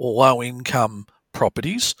 low-income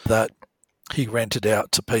properties that he rented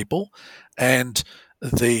out to people, and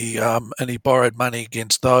he borrowed money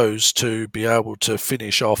against those to be able to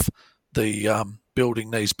finish off the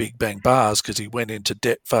building these Big Bang bars, because he went into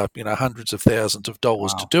debt for hundreds of thousands of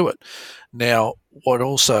dollars to do it. Now, what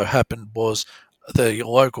also happened was the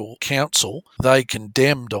local council, they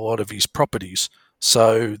condemned a lot of his properties.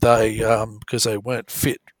 So they, because they weren't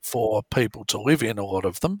fit for people to live in, a lot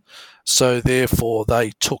of them, so therefore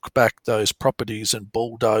they took back those properties and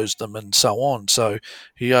bulldozed them and so on. So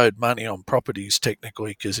he owed money on properties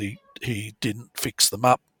technically, because he didn't fix them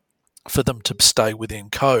up for them to stay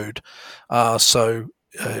within code. So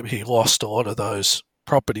he lost a lot of those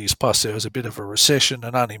properties, plus there was a bit of a recession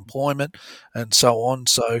and unemployment and so on.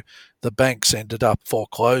 So the banks ended up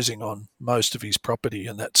foreclosing on most of his property,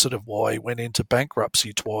 and that's sort of why he went into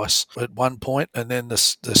bankruptcy twice at one point, and then the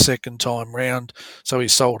second time round. So he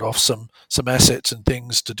sold off some assets and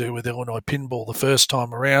things to do with Illinois Pinball the first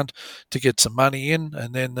time around to get some money in,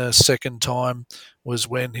 and then the second time was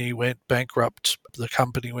when he went bankrupt. The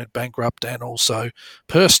company went bankrupt, and also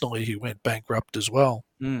personally he went bankrupt as well.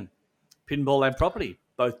 Pinball and property,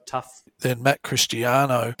 both tough. Then Matt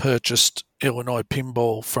Cristiano purchased Illinois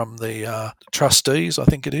Pinball from the trustees, I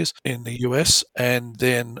think it is, in the US, and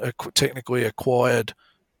then technically acquired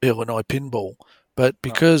Illinois Pinball. But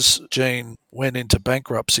because Gene went into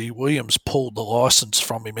bankruptcy, Williams pulled the license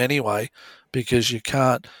from him anyway, because you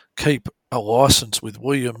can't keep a license with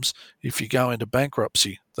Williams if you go into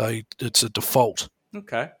bankruptcy. It's a default.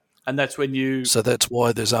 Okay. And that's when you... So that's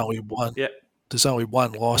why there's only one. Yep. There's only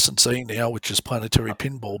one licensee now, which is Planetary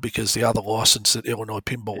Pinball, because the other license that Illinois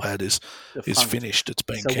Pinball had is finished. It's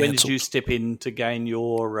been cancelled. So when did you step in to gain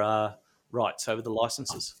your rights over the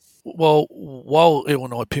licenses? Well, while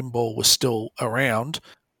Illinois Pinball was still around,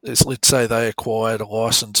 let's say they acquired a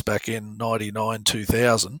license back in 99,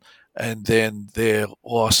 2000, and then their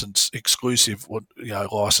license exclusive,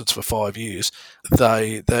 license for 5 years,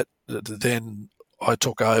 then I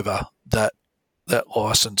took over that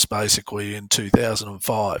license basically in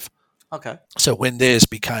 2005. Okay. So when theirs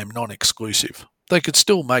became non-exclusive, they could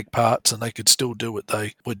still make parts and they could still do what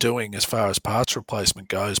they were doing as far as parts replacement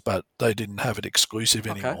goes, but they didn't have it exclusive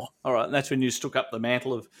anymore. All right, and that's when you took up the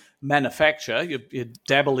mantle of manufacture. You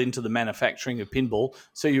dabble into the manufacturing of pinball.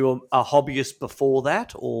 So you were a hobbyist before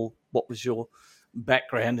that, or what was your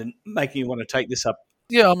background in making you want to take this up?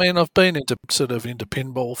 Yeah, I mean, I've been into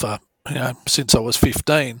pinball for since I was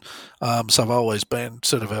 15. So I've always been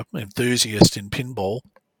sort of an enthusiast in pinball,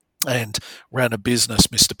 and ran a business,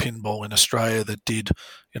 Mr. Pinball, in Australia that did,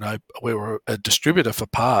 we were a distributor for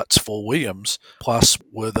parts for Williams, plus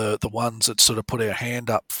were the ones that sort of put our hand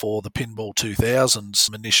up for the Pinball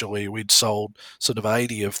 2000s. Initially, we'd sold sort of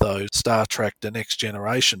 80 of those Star Trek The Next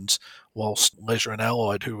Generations, whilst Leisure and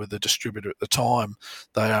Allied, who were the distributor at the time,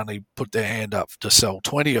 they only put their hand up to sell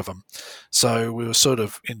 20 of them. So we were sort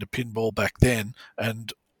of into pinball back then,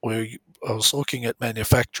 and I was looking at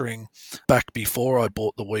manufacturing back before I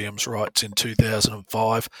bought the Williams rights in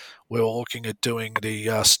 2005. We were looking at doing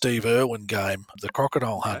the Steve Irwin game, the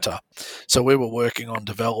Crocodile Hunter. So we were working on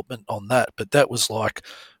development on that, but that was like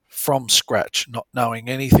from scratch, not knowing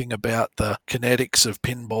anything about the kinetics of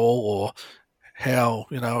pinball or how,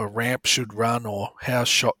 a ramp should run or how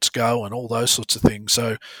shots go and all those sorts of things.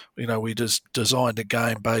 So, we just designed a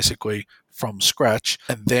game basically from scratch.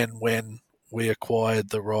 And then when we acquired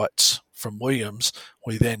the rights from Williams,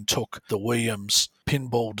 we then took the Williams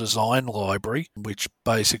pinball design library, which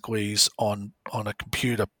basically is on a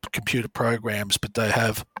computer programs, but they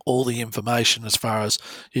have all the information as far as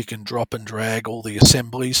you can drop and drag all the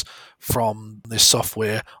assemblies from this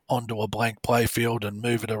software onto a blank playfield and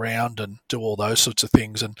move it around and do all those sorts of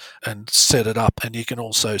things and set it up. And you can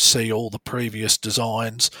also see all the previous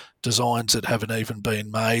designs that haven't even been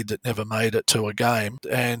made, that never made it to a game,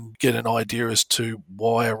 and get an idea as to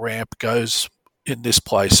why a ramp goes in this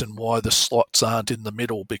place and why the slots aren't in the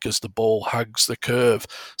middle, because the ball hugs the curve,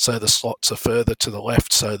 so the slots are further to the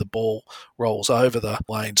left, so the ball rolls over the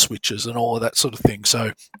lane switches and all of that sort of thing.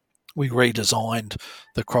 So we redesigned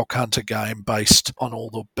the Croc Hunter game based on all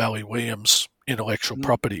the Bally Williams intellectual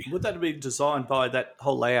property. Would that be designed by that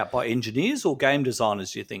whole layout by engineers or game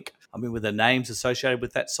designers, do you think? I mean, were the names associated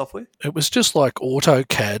with that software? It was just like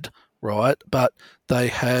AutoCAD, right? But they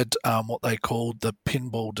had what they called the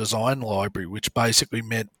Pinball Design Library, which basically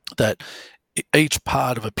meant that each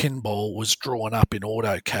part of a pinball was drawn up in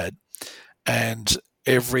AutoCAD, and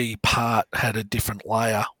every part had a different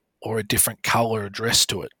layer or a different colour addressed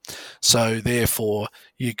to it. So therefore,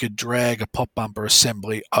 you could drag a pop bumper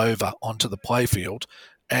assembly over onto the playfield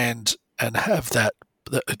and have that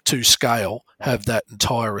to scale, have that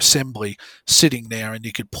entire assembly sitting there, and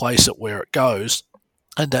you could place it where it goes.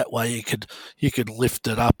 And that way you could lift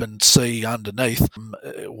it up and see underneath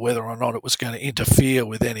whether or not it was going to interfere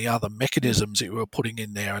with any other mechanisms that you were putting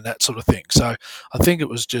in there and that sort of thing. So I think it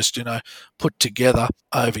was just, put together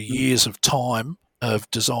over years of time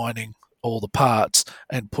of designing all the parts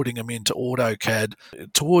and putting them into AutoCAD.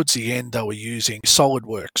 Towards the end, they were using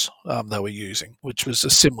SolidWorks, which was a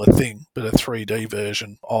similar thing, but a 3D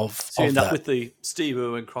version of that. So you end up with the Steve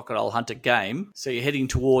Irwin Crocodile Hunter game. So you're heading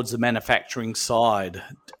towards the manufacturing side.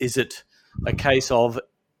 Is it a case of,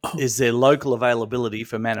 is there local availability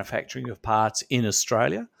for manufacturing of parts in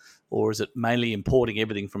Australia, or is it mainly importing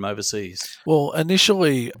everything from overseas? Well,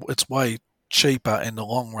 initially, it's way cheaper in the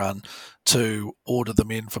long run to order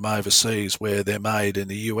them in from overseas where they're made in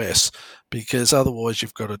the US, because otherwise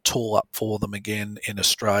you've got to tool up for them again in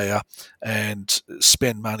Australia and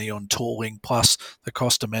spend money on tooling, plus the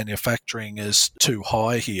cost of manufacturing is too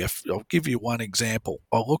high here. I'll give you one example.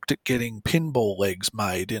 I looked at getting pinball legs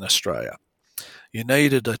made in Australia. You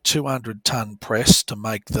needed a 200-ton press to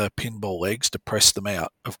make the pinball legs, to press them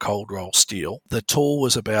out of cold roll steel. The tool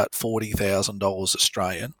was about $40,000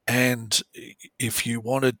 Australian, and if you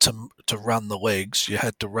wanted to run the legs, you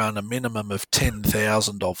had to run a minimum of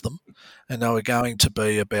 10,000 of them, and they were going to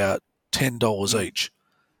be about $10 each.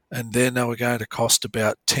 And then they were going to cost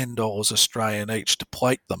about $10 Australian each to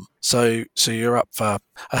plate them. So you're up for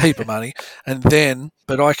a heap of money.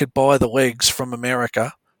 But I could buy the legs from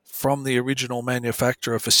America, from the original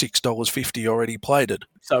manufacturer, for $6.50 already plated.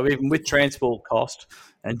 So even with transport cost,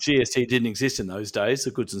 and GST didn't exist in those days,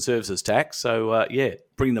 the goods and services tax, so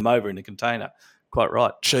bring them over in a container. Quite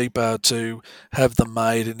right. Cheaper to have them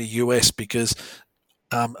made in the US, because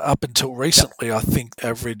up until recently, I think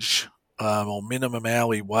average or minimum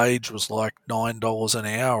hourly wage was like $9 an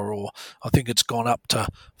hour, or I think it's gone up to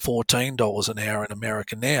 $14 an hour in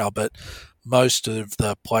America now. But most of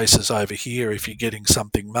the places over here, if you're getting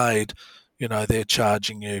something made, they're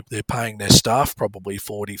charging you, they're paying their staff probably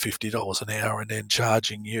 $40, $50 an hour, and then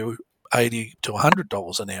charging you $80 to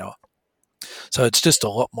 $100 an hour. So it's just a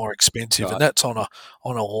lot more expensive, right. And that's on a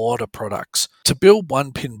lot of products. To build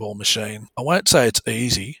one pinball machine, I won't say it's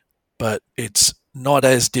easy, but it's not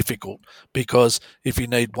as difficult, because if you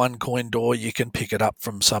need one coin door, you can pick it up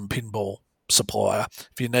from some pinball supplier.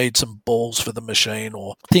 If you need some balls for the machine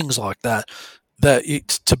or things like that, that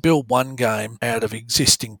to build one game out of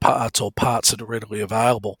existing parts or parts that are readily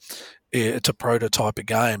available, to prototype a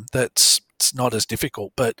game, it's not as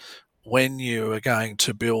difficult. But when you are going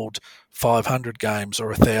to build 500 games or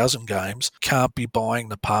 1,000 games, you can't be buying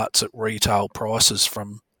the parts at retail prices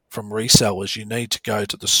from resellers. You need to go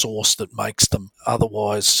to the source that makes them.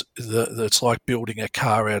 Otherwise, it's like building a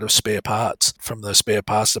car out of spare parts from the spare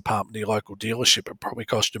parts department in your local dealership. It probably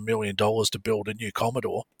cost you $1 million to build a new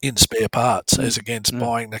Commodore in spare parts, as against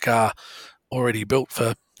buying the car already built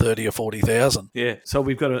for 30 or 40,000. Yeah, so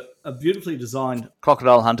we've got a beautifully designed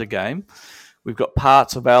Crocodile Hunter game. We've got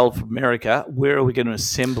parts available from America. Where are we going to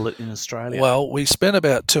assemble it in Australia? Well, we spent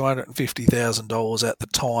about $250,000 at the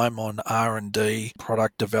time on R&D,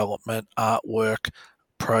 product development, artwork,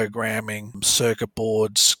 programming, circuit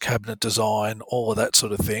boards, cabinet design, all of that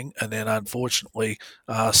sort of thing. And then, unfortunately,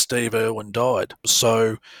 Steve Irwin died.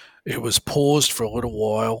 So it was paused for a little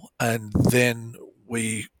while, and then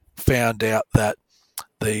we found out that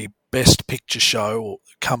the Best Picture Show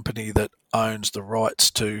company that owns the rights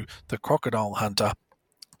to the Crocodile Hunter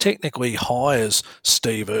technically hires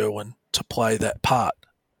Steve Irwin to play that part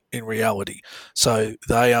in reality. So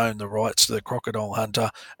they own the rights to the Crocodile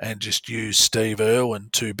Hunter and just use Steve Irwin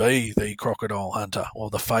to be the Crocodile Hunter or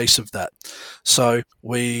the face of that. So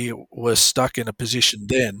we were stuck in a position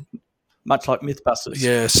then. Much like Mythbusters.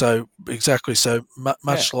 Yeah, so exactly. So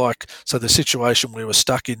much like, so the situation we were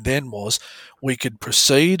stuck in then was we could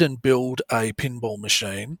proceed and build a pinball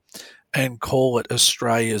machine and call it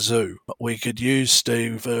Australia Zoo. We could use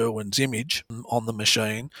Steve Irwin's image on the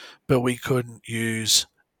machine, but we couldn't use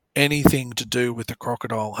anything to do with the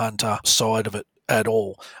Crocodile Hunter side of it at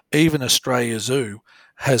all. Even Australia Zoo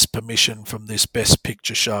has permission from this Best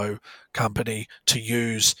Picture Show company to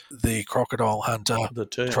use the Crocodile Hunter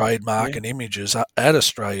trademark and images at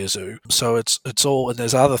Australia Zoo. So it's all, and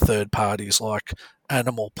there's other third parties like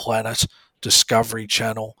Animal Planet, Discovery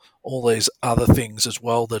Channel, all these other things as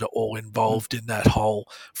well that are all involved in that whole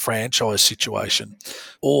franchise situation.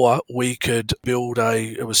 Or we could build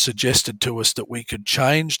it was suggested to us that we could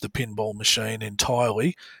change the pinball machine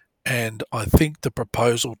entirely, and I think the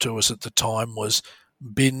proposal to us at the time was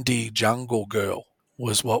Bindi Jungle Girl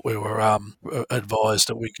was what we were advised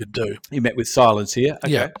that we could do. You met with silence here.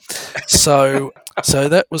 Okay. Yeah. So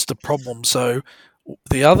that was the problem. So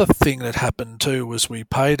the other thing that happened too was we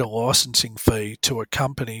paid a licensing fee to a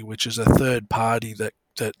company which is a third party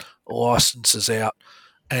that licenses out,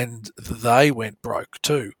 and they went broke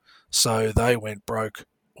too. So they went broke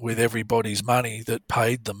with everybody's money that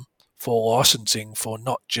paid them for licensing for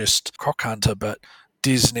not just Croc Hunter but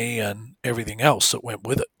Disney and everything else that went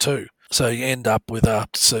with it too. So you end up with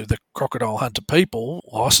so the Crocodile Hunter people,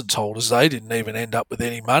 license holders, they didn't even end up with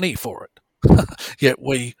any money for it. yet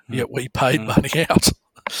we paid money out.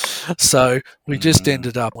 So we just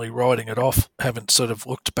ended up writing it off, haven't sort of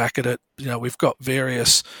looked back at it. You know, we've got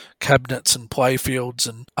various cabinets and playfields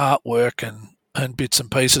and artwork and bits and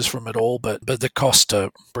pieces from it all, but the cost to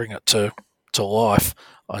bring it to life,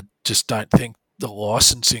 I just don't think the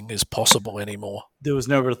licensing is possible anymore. There was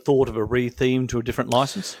never a thought of a re-theme to a different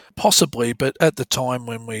license? Possibly, but at the time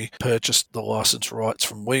when we purchased the license rights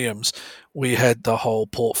from Williams, we had the whole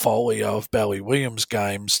portfolio of Bally Williams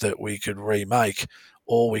games that we could remake,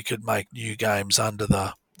 or we could make new games under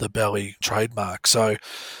the Bally trademark. So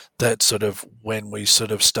that's sort of when we sort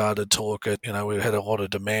of started to look at, you know, we had a lot of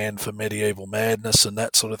demand for Medieval Madness and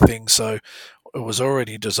that sort of thing. So it was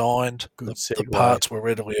already designed. The parts were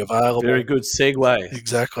readily available. Very good segue.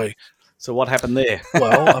 Exactly. So what happened there?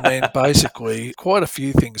 Well, I mean, basically, quite a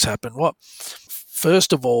few things happened.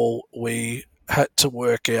 First of all, we had to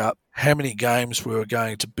work out how many games we were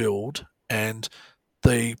going to build, and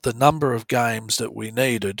the number of games that we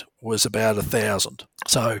needed was about 1,000.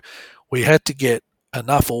 So we had to get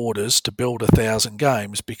enough orders to build 1,000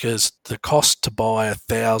 games, because the cost to buy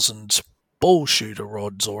 1,000 ball shooter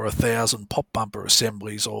rods or 1,000 pop bumper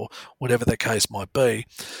assemblies or whatever the case might be,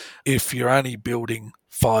 if you're only building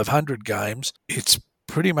 500 games, it's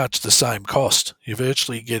pretty much the same cost. You're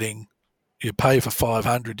virtually you pay for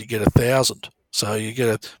 500, you get 1,000. So you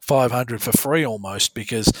get a 500 for free almost,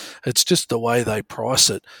 because it's just the way they price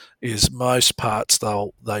it is most parts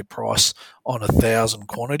they price on 1,000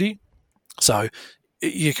 quantity. So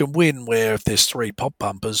you can win where if there's 3 pop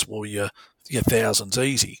bumpers, well, your 1,000's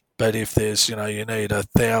easy. But if there's, you need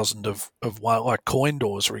 1,000 of one, like coin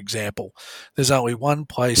doors, for example, there's only one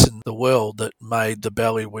place in the world that made the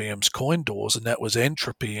Bally Williams coin doors, and that was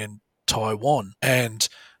Entropy in Taiwan. And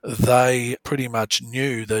they pretty much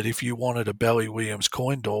knew that if you wanted a Bally Williams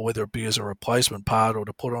coin door, whether it be as a replacement part or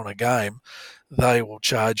to put on a game, they will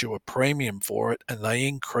charge you a premium for it, and they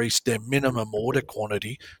increased their minimum order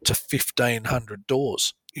quantity to 1,500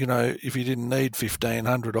 doors. You know, if you didn't need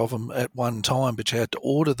 1,500 of them at one time, but you had to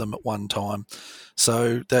order them at one time.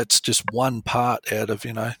 So that's just one part out of,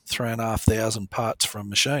 3,500 parts for a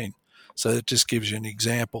machine. So it just gives you an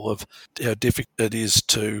example of how difficult it is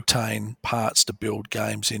to obtain parts to build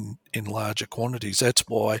games in larger quantities. That's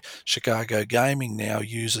why Chicago Gaming now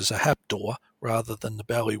uses a HAP door rather than the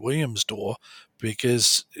Bally Williams door,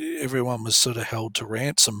 because everyone was sort of held to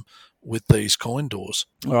ransom with these coin doors.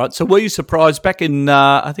 All right. So were you surprised back in,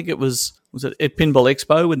 I think it was it at Pinball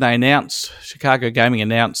Expo when they announced, Chicago Gaming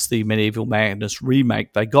announced the Medieval Madness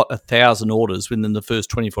remake, they got 1,000 orders within the first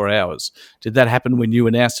 24 hours. Did that happen when you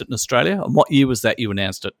announced it in Australia? And what year was that you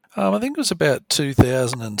announced it? I think it was about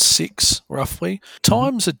 2006, roughly.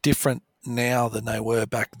 Times are different now than they were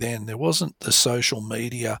back then. There wasn't the social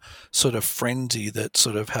media sort of frenzy that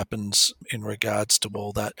sort of happens in regards to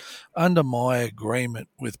all that. Under my agreement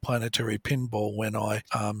with Planetary Pinball, when I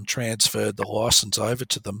transferred the license over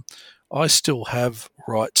to them, I still have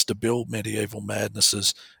rights to build Medieval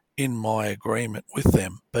Madnesses in my agreement with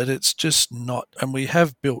them, but it's just not, and we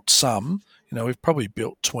have built some, we've probably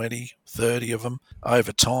built 20, 30 of them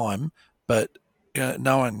over time, but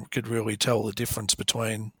no one could really tell the difference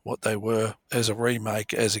between what they were as a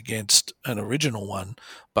remake as against an original one,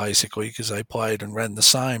 basically, because they played and ran the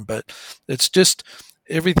same. But it's just,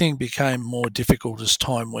 everything became more difficult as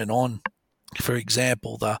time went on. For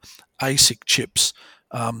example, the ASIC chips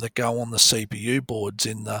that go on the CPU boards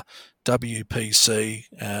in the WPC,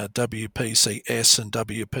 WPC-S and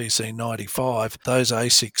WPC-95, those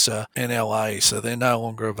ASICs are NLA, so they're no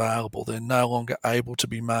longer available. They're no longer able to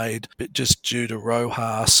be made, but just due to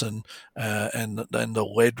RoHS and the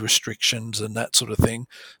lead restrictions and that sort of thing.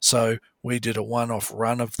 So we did a one-off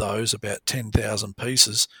run of those, about 10,000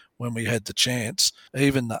 pieces, when we had the chance.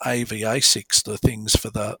 Even the AV ASICs, the things for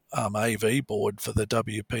the AV board for the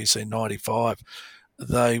WPC-95,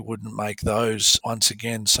 they wouldn't make those. Once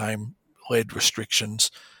again, same lead restrictions.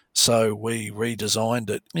 So we redesigned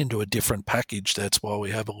it into a different package. That's why we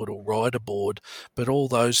have a little rider board. But all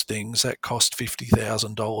those things, that cost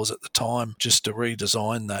 $50,000 at the time just to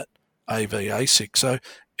redesign that AV ASIC. So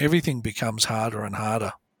everything becomes harder and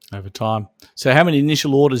harder over time. So how many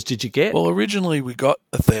initial orders did you get? Well, originally we got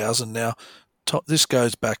 1,000. Now, this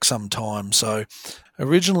goes back some time. So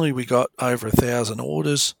originally we got over 1,000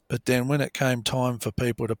 orders, but then when it came time for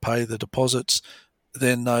people to pay the deposits,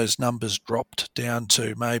 then those numbers dropped down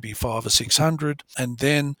to maybe 500 or 600. And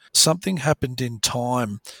then something happened in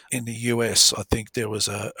time in the US. I think there was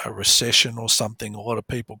a recession or something. A lot of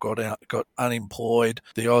people got unemployed.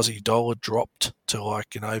 The Aussie dollar dropped to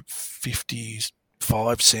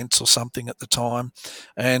 55 cents or something at the time.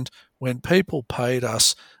 And when people paid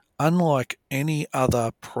us, unlike any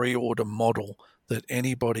other pre-order model that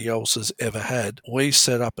anybody else has ever had, we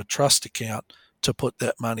set up a trust account to put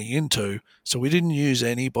that money into. So we didn't use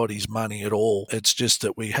anybody's money at all. It's just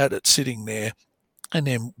that we had it sitting there, and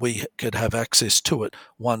then we could have access to it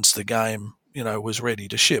once the game, was ready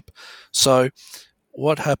to ship. So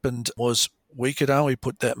what happened was we could only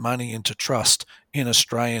put that money into trust in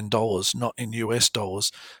Australian dollars, not in US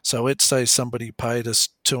dollars. So let's say somebody paid us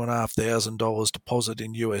 $2,500 deposit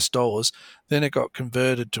in US dollars, then it got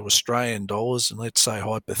converted to Australian dollars, and let's say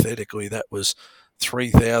hypothetically that was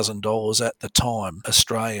 $3,000 at the time,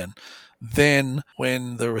 Australian. Then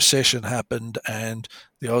when the recession happened and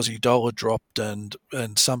the Aussie dollar dropped and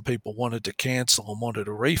some people wanted to cancel and wanted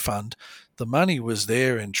a refund, the money was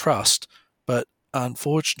there in trust, but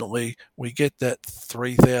unfortunately we get that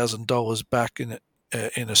 $3,000 back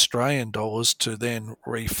in Australian dollars to then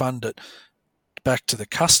refund it back to the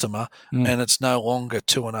customer, and it's no longer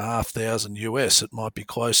 2,500 US. It might be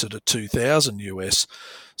closer to 2,000 US.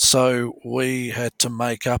 So we had to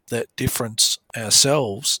make up that difference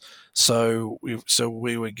ourselves. So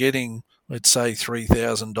we were getting, let's say,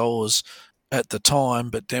 $3,000 at the time,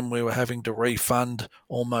 but then we were having to refund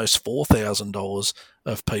almost $4,000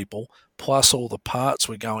 of people, plus all the parts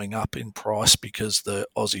were going up in price because the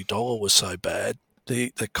Aussie dollar was so bad.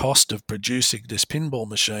 The cost of producing this pinball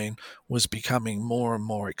machine was becoming more and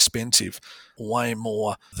more expensive, way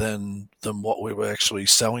more than what we were actually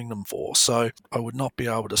selling them for. So I would not be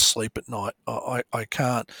able to sleep at night. I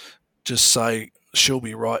can't just say, she'll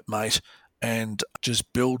be right, mate, and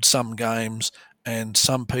just build some games, and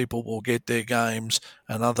some people will get their games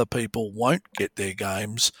and other people won't get their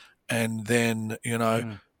games, and then,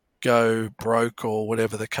 go broke or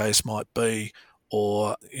whatever the case might be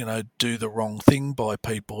or, do the wrong thing by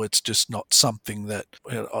people. It's just not something that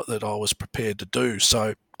I was prepared to do.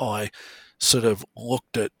 So I sort of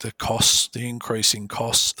looked at the costs, the increasing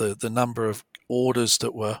costs, the number of orders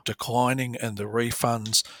that were declining, and the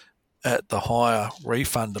refunds at the higher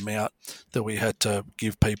refund amount that we had to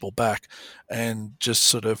give people back, and just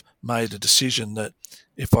sort of made a decision that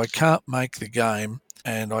if I can't make the game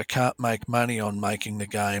and I can't make money on making the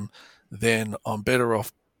game, then I'm better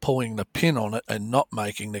off pulling the pin on it and not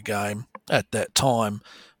making the game at that time.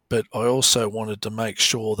 But I also wanted to make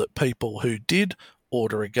sure that people who did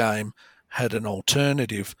order a game had an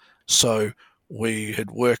alternative. So we had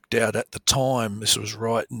worked out at the time, this was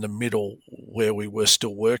right in the middle where we were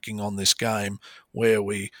still working on this game, where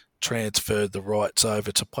we transferred the rights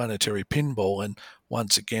over to Planetary Pinball. And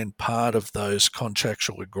once again, part of those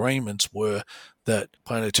contractual agreements were that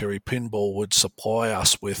Planetary Pinball would supply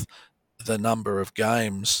us with the number of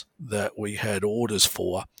games that we had orders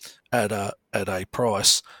for at a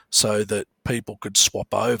price, so that people could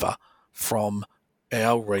swap over from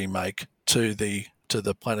our remake to the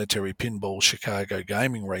Planetary Pinball Chicago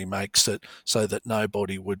Gaming remakes, so that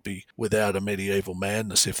nobody would be without a Medieval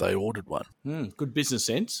Madness if they ordered one. Good business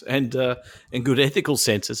sense and good ethical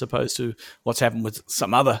sense, as opposed to what's happened with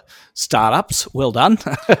some other startups. Well done.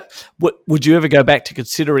 Would you ever go back to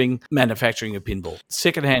considering manufacturing a pinball?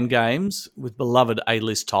 Secondhand games with beloved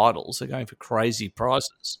A-list titles are going for crazy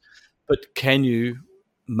prices, but can you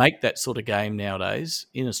make that sort of game nowadays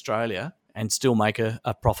in Australia and still make a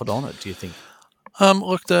profit on it, do you think?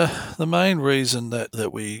 Look, the main reason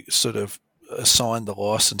that we sort of assigned the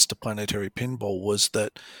license to Planetary Pinball was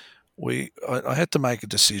that I had to make a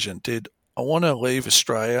decision. Did I want to leave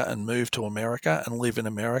Australia and move to America and live in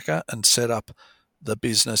America and set up the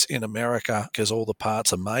business in America because all the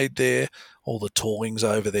parts are made there, all the tooling's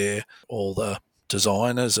over there, all the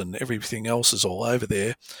designers and everything else is all over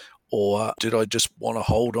there? Or did I just want to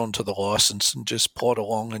hold on to the license and just plod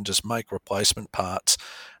along and just make replacement parts?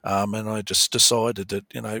 And I just decided that,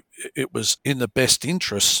 it was in the best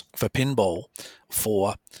interest for pinball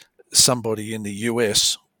for somebody in the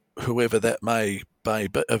US, whoever that may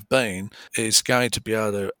have been, is going to be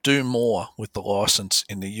able to do more with the license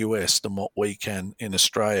in the US than what we can in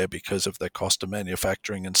Australia because of the cost of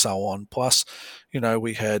manufacturing and so on. Plus,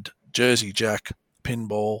 we had Jersey Jack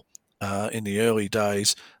Pinball in the early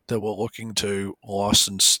days that were looking to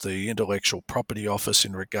license the intellectual property office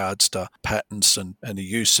in regards to patents and the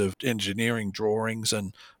use of engineering drawings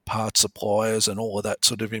and part suppliers and all of that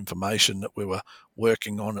sort of information that we were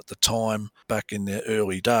working on at the time back in the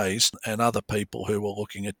early days, and other people who were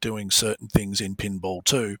looking at doing certain things in pinball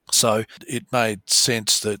too. So it made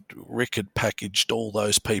sense that Rick had packaged all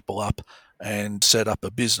those people up and set up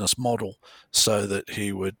a business model so that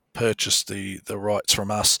he would purchase the rights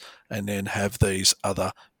from us and then have these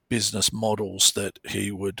other business models that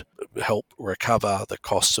he would help recover the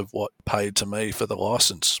costs of what paid to me for the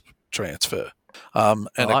license transfer. And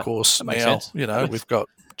of course now, we've got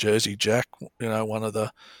Jersey Jack, one of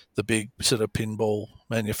the big sort of pinball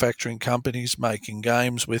manufacturing companies making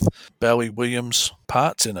games with Bally Williams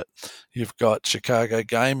parts in it. You've got Chicago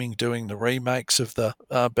Gaming doing the remakes of the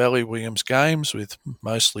Bally Williams games with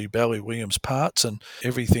mostly Bally Williams parts, and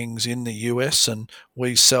everything's in the US, and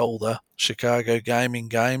we sell the Chicago Gaming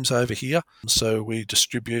games over here. So we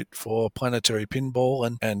distribute for Planetary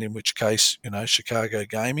Pinball and in which case, Chicago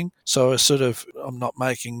Gaming. So I'm not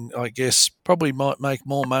making, I guess, probably might make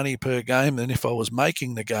more money per game than if I was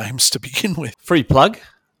making the games to begin with. Free plug.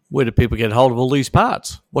 Where do people get hold of all these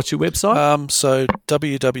parts? What's your website? So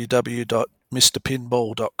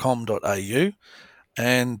www.mrpinball.com.au,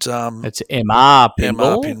 and it's MR Pinball.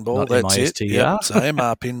 MR Pinball, that's it. Yep. So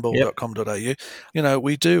mrpinball.com.au.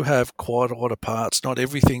 We do have quite a lot of parts. Not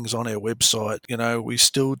everything's on our website. We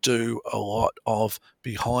still do a lot of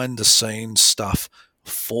behind the scenes stuff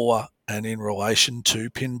for and in relation to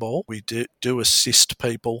pinball. We do assist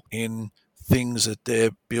people in things that they're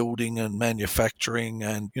building and manufacturing,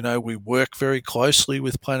 and we work very closely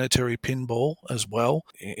with Planetary Pinball as well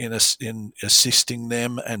in assisting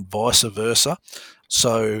them and vice versa.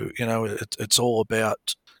 So it's all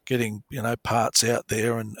about getting parts out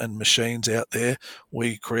there and machines out there.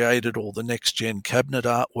 We created all the next gen cabinet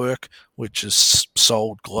artwork, which is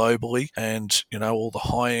sold globally, and all the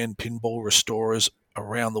high end pinball restorers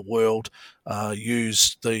around the world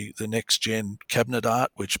use the next gen cabinet art,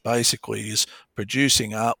 which basically is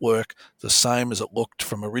producing artwork the same as it looked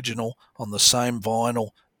from original on the same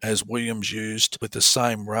vinyl as Williams used, with the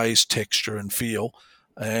same raised texture and feel,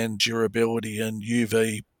 and durability and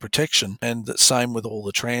UV protection. And the same with all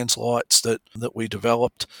the trans lights that we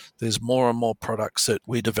developed. There's more and more products that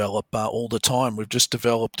we develop all the time. We've just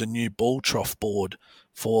developed a new ball trough board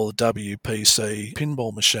for the WPC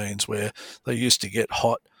pinball machines where they used to get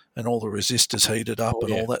hot and all the resistors heated up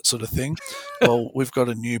all that sort of thing. Well, we've got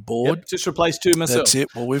a new board. Yep, just replaced two myself. That's it.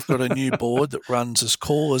 Well, we've got a new board that runs as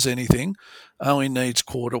cool as anything, only needs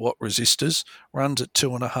 1/4 watt resistors, runs at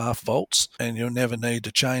 2.5 volts, and you'll never need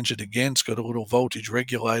to change it again. It's got a little voltage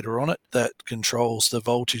regulator on it that controls the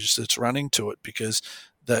voltage that's running to it, because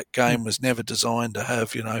that game was never designed to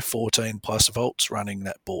have, 14 plus volts running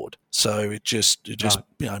that board. So it just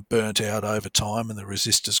burnt out over time, and the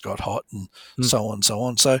resistors got hot, and so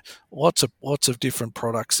on. So lots of different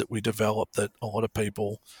products that we develop that a lot of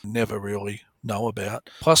people never really know about.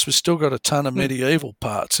 Plus, we've still got a ton of medieval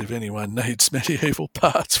parts. If anyone needs medieval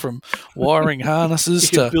parts, from wiring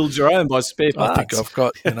harnesses you to can build your own by spare parts. I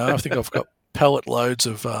think I've got pallet loads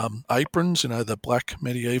of aprons, the black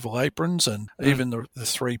medieval aprons, and even the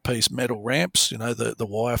 3-piece metal ramps, the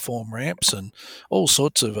wire form ramps, and all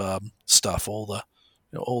sorts of stuff, all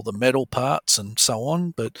the metal parts and so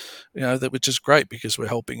on. But, that was just great because we're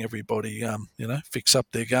helping everybody, fix up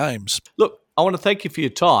their games. Look, I want to thank you for your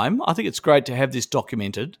time. I think it's great to have this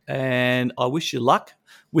documented, and I wish you luck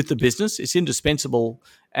with the business. It's indispensable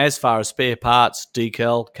as far as spare parts,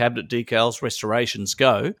 cabinet decals, restorations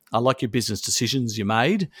go. I like your business decisions you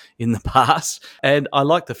made in the past, and I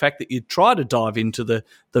like the fact that you try to dive into the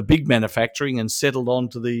big manufacturing and settled on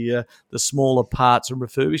to the smaller parts and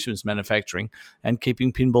refurbishments manufacturing and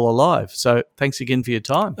keeping pinball alive. So thanks again for your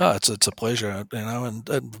time. Oh, it's a pleasure,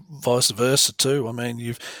 and vice versa too. I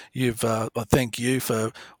mean, I thank you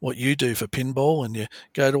for what you do for pinball, and you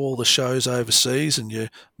go to all the shows overseas and you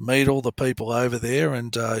meet all the people over there,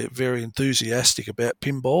 and very enthusiastic about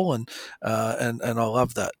pinball, and I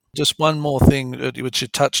love that. Just one more thing which you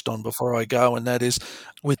touched on before I go, and that is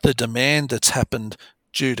with the demand that's happened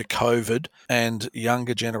due to COVID and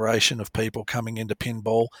younger generation of people coming into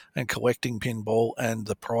pinball and collecting pinball, and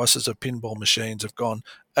the prices of pinball machines have gone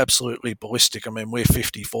absolutely ballistic. I mean, we're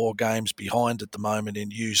 54 games behind at the moment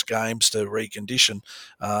in used games to recondition.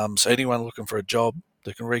 So anyone looking for a job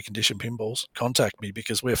that can recondition pinballs, contact me,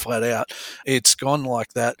 because we're flat out. It's gone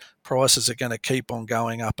like that. Prices are going to keep on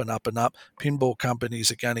going up and up and up. Pinball companies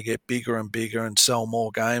are going to get bigger and bigger and sell more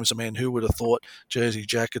games. I mean, who would have thought Jersey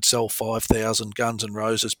Jack could sell 5,000 Guns N'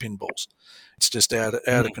 Roses pinballs? It's just out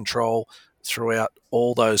of control throughout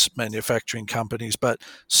all those manufacturing companies, but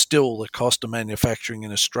still the cost of manufacturing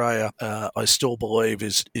in Australia, I still believe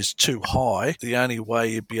is too high. The only way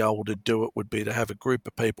you'd be able to do it would be to have a group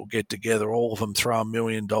of people get together, all of them throw $1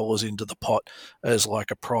 million into the pot as like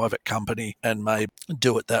a private company, and maybe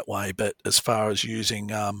do it that way. But as far as using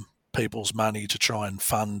people's money to try and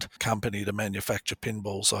fund a company to manufacture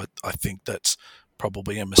pinballs, I think that's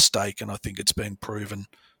probably a mistake, and I think it's been proven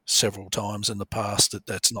several times in the past that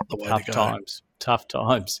that's not the way to go. Tough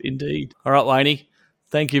times, indeed. All right, Wayne,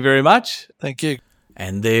 thank you very much. Thank you.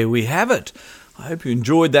 And there we have it. I hope you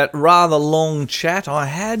enjoyed that rather long chat I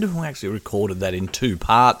had. We actually recorded that in 2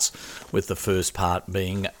 parts, with the first part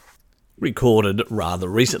being recorded rather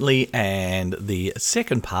recently, and the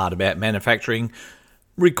second part about manufacturing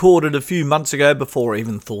recorded a few months ago before I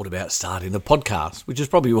even thought about starting the podcast, which is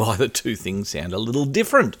probably why the 2 things sound a little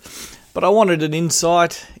different. But I wanted an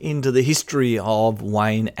insight into the history of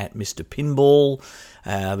Wayne at Mr. Pinball,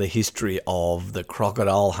 the history of the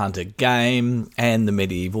Crocodile Hunter game, and the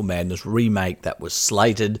Medieval Madness remake that was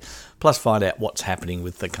slated, plus find out what's happening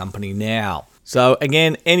with the company now. So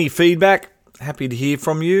again, any feedback, happy to hear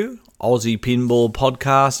from you. Aussie Pinball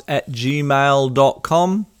Podcast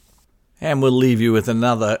 @gmail.com. And we'll leave you with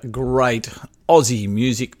another great Aussie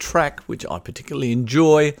music track, which I particularly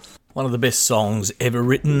enjoy. One of the best songs ever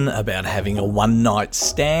written about having a one-night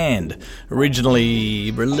stand.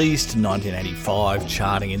 Originally released in 1985,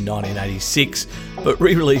 charting in 1986, but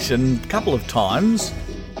re-released a couple of times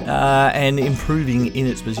and improving in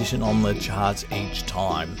its position on the charts each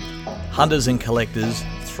time. Hunters and collectors,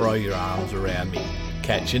 throw your arms around me.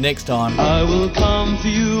 Catch you next time. I will come for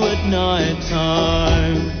you at night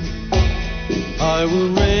time. I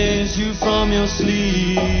will raise you from your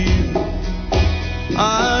sleep.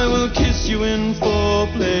 I will kiss you in 4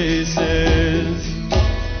 places.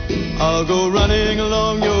 I'll go running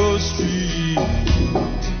along your street.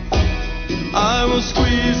 I will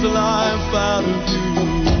squeeze the life out of you.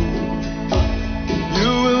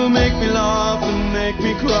 You will make me laugh and make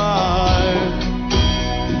me cry.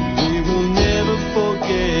 We will never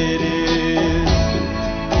forget it.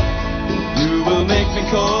 You will make me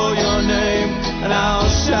call your name, and I'll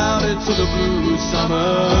shout it to the blue summer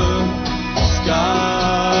summer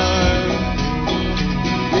sky.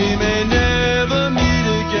 We may never meet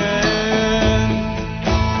again,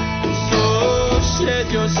 so shed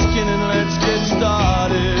your skin and let's get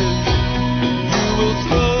started. You will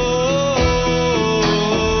throw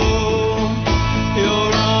your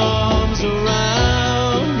arms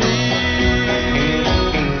around me.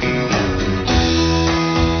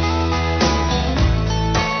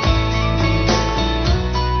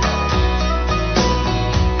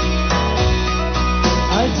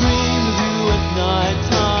 I dreamed of you at night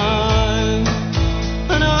time,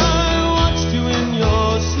 and I watched you in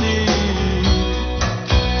your sleep.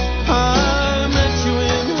 I met you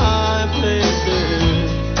in high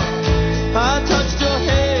places. I touched your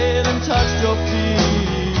head and touched your feet.